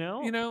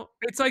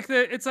 It's like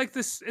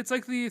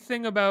the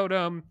thing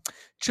about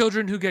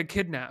children who get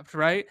kidnapped,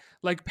 right?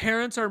 Like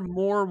parents are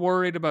more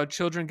worried about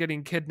children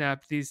getting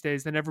kidnapped these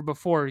days than ever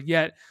before,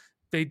 yet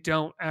they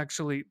don't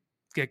actually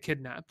get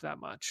kidnapped that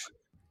much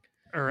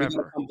or we ever.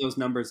 Gotta pump those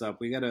numbers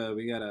up. We gotta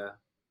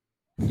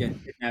get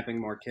kidnapping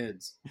more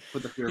kids.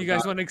 Put the fear. You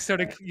guys want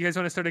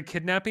to start a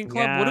kidnapping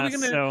club? Yeah, what are we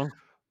gonna? So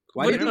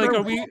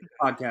are we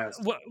podcast?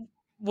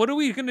 What are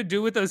we going to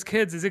do with those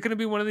kids? Is it going to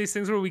be one of these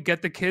things where we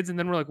get the kids and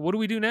then we're like, what do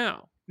we do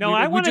now? No,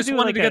 we just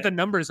wanted to get the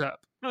numbers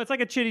up. No, it's like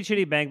a chitty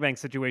chitty bang bang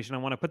situation. I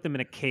want to put them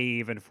in a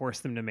cave and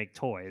force them to make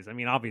toys. I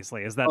mean,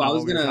 obviously, is that not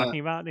what we were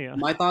talking about? Yeah.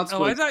 My thoughts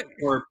or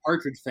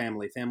Partridge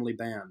Family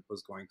Band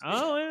was going to.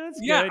 Oh, that's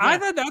good. Yeah, I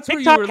thought that's where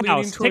you were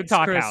leaning towards.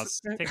 TikTok Chris.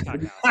 house.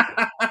 TikTok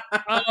house.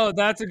 Oh,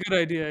 that's a good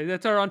idea.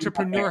 That's our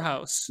entrepreneur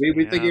house.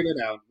 We figured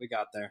it out. We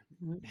got there.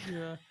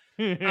 Yeah.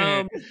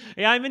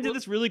 I'm into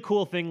this really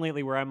cool thing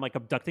lately where I'm like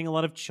abducting a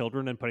lot of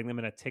children and putting them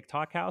in a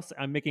TikTok house.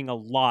 I'm making a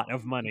lot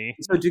of money.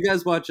 So do you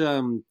guys watch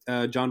John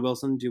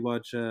Wilson? Do you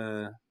watch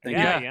Yeah.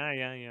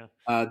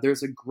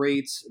 There's a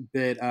great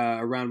bit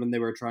around when they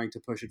were trying to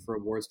push it for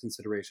awards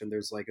consideration.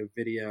 There's like a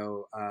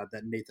video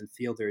that Nathan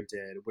Fielder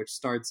did, which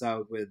starts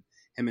out with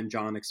him and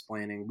John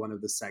explaining one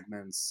of the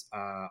segments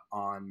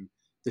on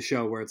the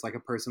show where it's like a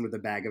person with a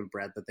bag of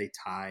bread that they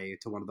tie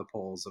to one of the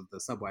poles of the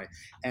subway,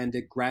 and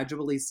it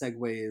gradually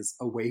segues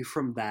away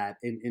from that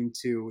and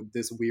into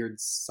this weird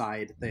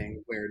side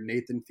thing where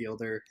Nathan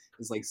Fielder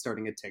is like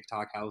starting a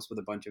TikTok house with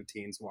a bunch of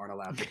teens who aren't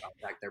allowed to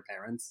contact their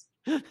parents.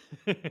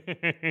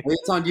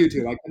 It's on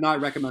YouTube. I cannot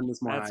recommend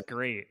this more. That's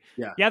great.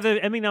 Yeah.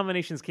 The Emmy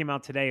nominations came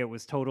out today. It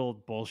was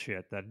total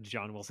bullshit that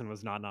John Wilson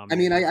was not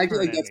nominated. I mean, I feel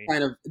like that's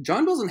kind of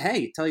John Wilson.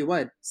 Hey, tell you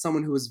what,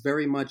 someone who was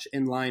very much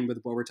in line with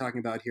what we're talking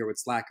about here with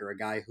Slacker, a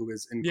guy who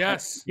is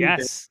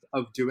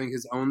of doing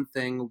his own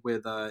thing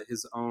with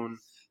his own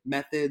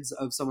methods,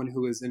 of someone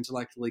who is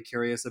intellectually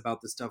curious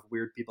about the stuff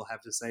weird people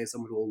have to say,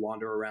 someone who will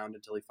wander around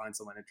until he finds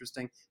someone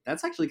interesting.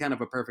 That's actually kind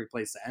of a perfect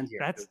place to end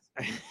here.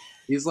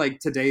 He's like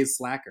today's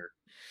Slacker.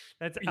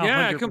 That's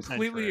I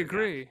completely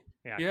agree.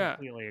 Yeah,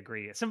 completely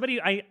agree.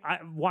 Somebody I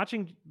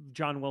watching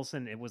John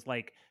Wilson, it was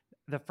like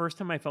the first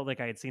time I felt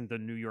like I had seen the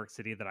New York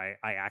City that I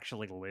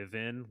actually live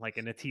in, like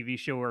in a TV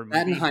show or movie.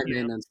 That and High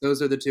Maintenance.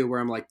 Those are the two where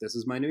I'm like, this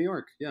is my New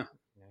York. Yeah.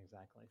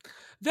 Exactly.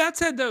 That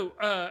said, though,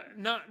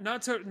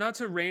 not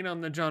to rain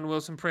on the John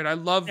Wilson parade. I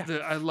love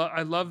I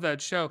love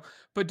that show.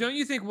 But don't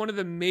you think one of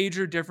the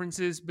major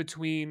differences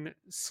between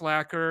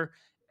Slacker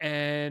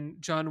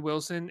and John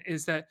Wilson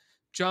is that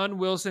John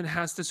Wilson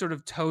has to sort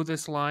of toe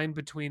this line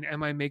between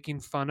am I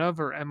making fun of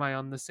or am I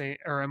on the same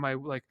or am I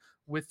like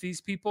with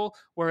these people?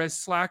 Whereas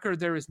Slacker,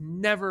 there is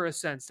never a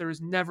sense, there is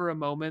never a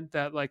moment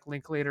that like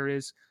Linklater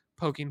is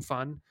poking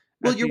fun.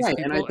 Well, at you're these right,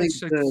 people. and I think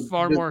It's like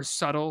far more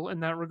subtle in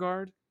that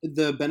regard.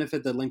 The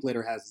benefit that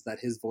Linklater has is that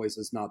his voice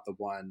is not the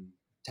one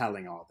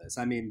telling all this.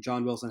 I mean,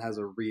 John Wilson has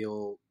a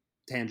real,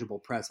 tangible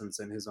presence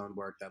in his own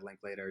work that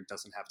Linklater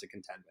doesn't have to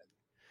contend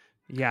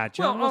with. Yeah,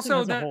 John Wilson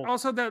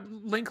also that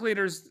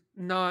Linklater's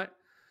not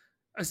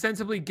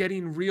ostensibly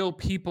getting real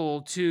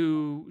people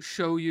to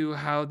show you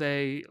how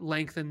they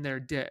lengthen their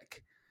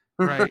dick,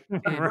 right?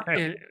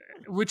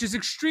 Which is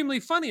extremely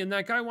funny, and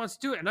that guy wants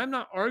to do it. And I'm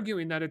not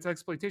arguing that it's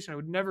exploitation. I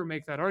would never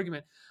make that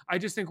argument. I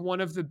just think one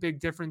of the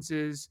big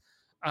differences,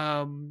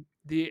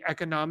 the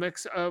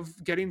economics of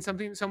getting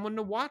someone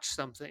to watch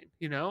something.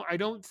 You know, I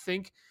don't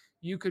think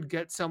you could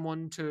get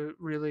someone to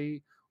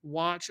really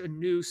watch a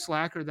new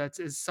Slacker that's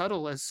as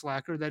subtle as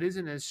Slacker, that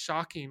isn't as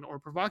shocking or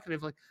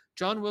provocative. Like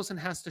John Wilson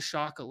has to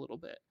shock a little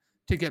bit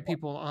to get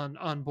people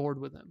on board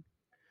with him.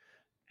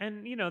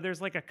 And you know,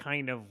 there's like a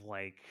kind of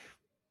like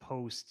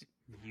post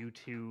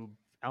YouTube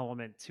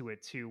element to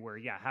it too, where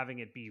having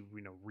it be,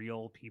 you know,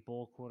 real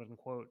people, quote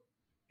unquote,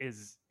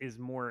 is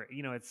more,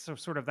 you know, it's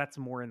sort of, that's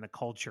more in the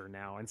culture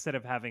now, instead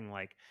of having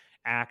like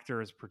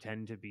actors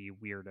pretend to be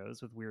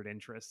weirdos with weird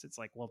interests. It's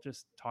like, well,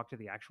 just talk to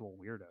the actual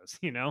weirdos,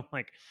 you know,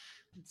 like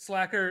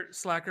Slacker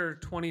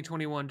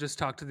 2021, just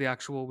talk to the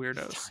actual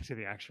weirdos. Talk to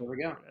the actual There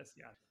we go. weirdos.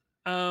 Yeah.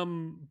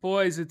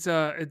 Boys,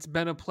 it's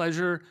been a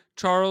pleasure.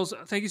 Charles,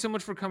 thank you so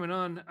much for coming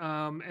on.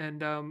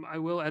 And I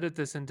will edit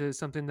this into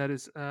something that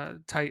is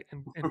tight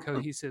and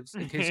cohesive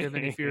in case you have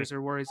any fears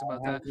or worries about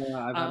that.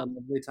 I've had a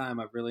lovely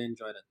time. I've really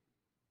enjoyed it.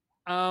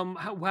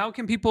 How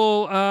can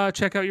people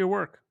check out your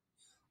work?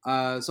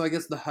 So I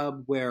guess the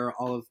hub where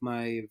all of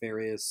my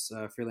various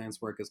freelance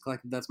work is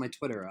collected, that's my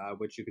Twitter,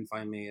 which you can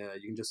find me.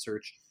 You can just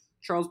search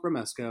Charles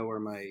Bramesco, or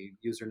my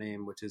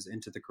username, which is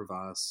Into the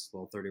Crevasse,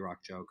 little 30 Rock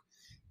joke.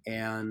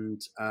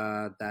 And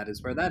that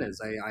is where that is.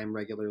 I'm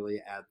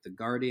regularly at The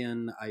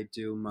Guardian. I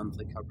do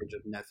monthly coverage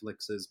of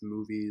Netflix's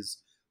movies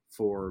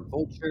for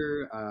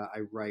Vulture. I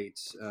write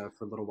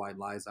for Little White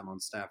Lies. I'm on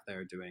staff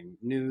there doing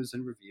news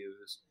and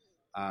reviews.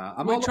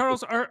 Wait,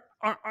 Charles,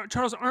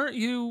 Charles, aren't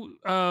you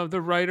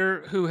the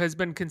writer who has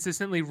been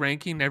consistently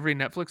ranking every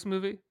Netflix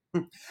movie?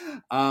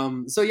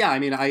 So yeah, I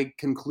mean, I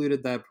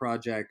concluded that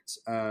project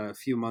a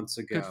few months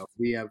ago.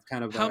 We have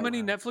kind of how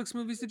many Netflix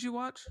movies did you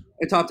watch?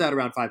 It topped out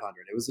around 500.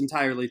 It was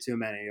entirely too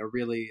many, a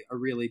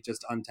really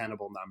just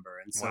untenable number,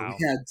 and so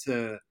we had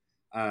to.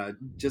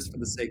 Just for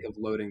the sake of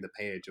loading the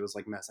page, it was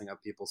like messing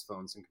up people's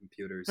phones and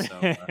computers. So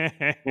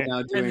we're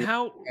now doing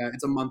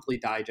it's a monthly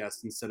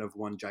digest instead of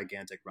one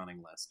gigantic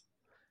running list.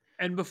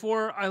 And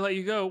before I let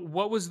you go,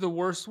 what was the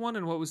worst one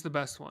and what was the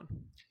best one?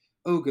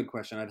 Oh, good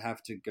question. I'd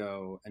have to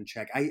go and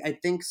check. I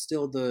think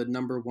still the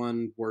number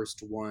one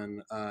worst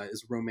one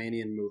is a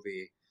Romanian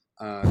movie,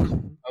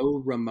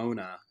 Oh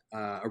Ramona.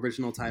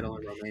 Original title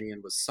in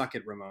Romanian was Suck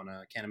It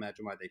Ramona. Can't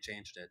imagine why they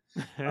changed it.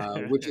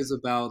 Which is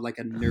about like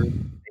a nerd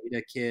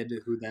beta kid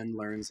who then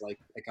learns like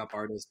pickup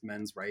artist,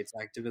 men's rights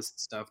activist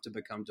stuff to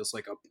become just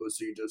like a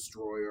pussy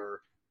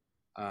destroyer.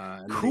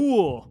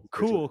 Cool.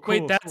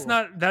 Wait,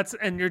 that's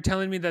and you're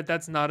telling me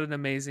that's not an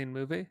amazing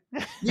movie?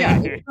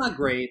 Yeah, it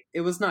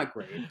was not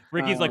great.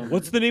 Ricky's like,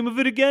 what's the name of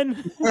it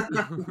again?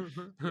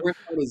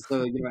 Is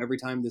every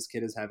time this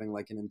kid is having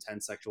like an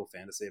intense sexual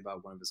fantasy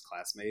about one of his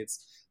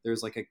classmates,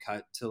 there's like a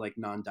cut to like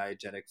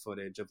non-diegetic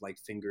footage of like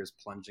fingers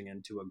plunging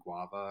into a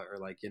guava or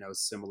like, you know,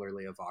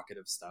 similarly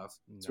evocative stuff.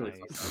 It's really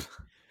fun.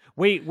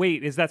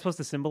 Wait, is that supposed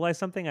to symbolize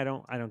something? I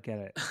don't get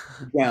it.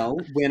 Well,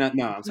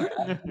 I'm sorry.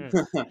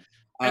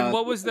 And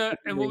what was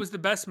the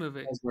best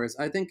movie?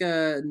 I think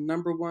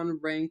number one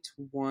ranked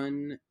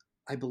one,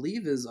 I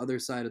believe, is Other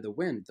Side of the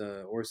Wind,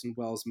 the Orson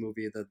Welles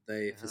movie that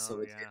they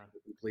facilitated the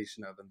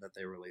completion of and that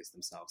they released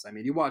themselves. I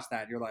mean, you watch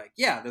that, you're like,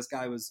 yeah, this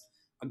guy was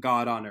a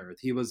god on earth.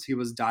 He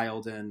was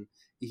dialed in.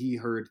 He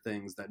heard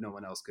things that no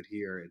one else could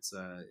hear. It's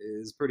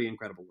pretty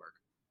incredible work.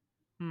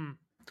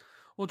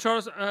 Well,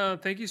 Charles,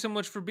 thank you so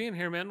much for being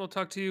here, man. We'll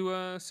talk to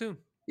you soon.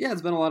 Yeah,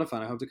 it's been a lot of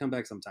fun. I hope to come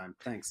back sometime.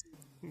 Thanks.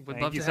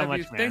 Would love to have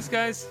you. Thanks,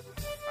 guys.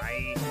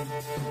 Bye.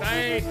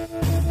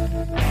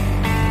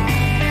 Bye.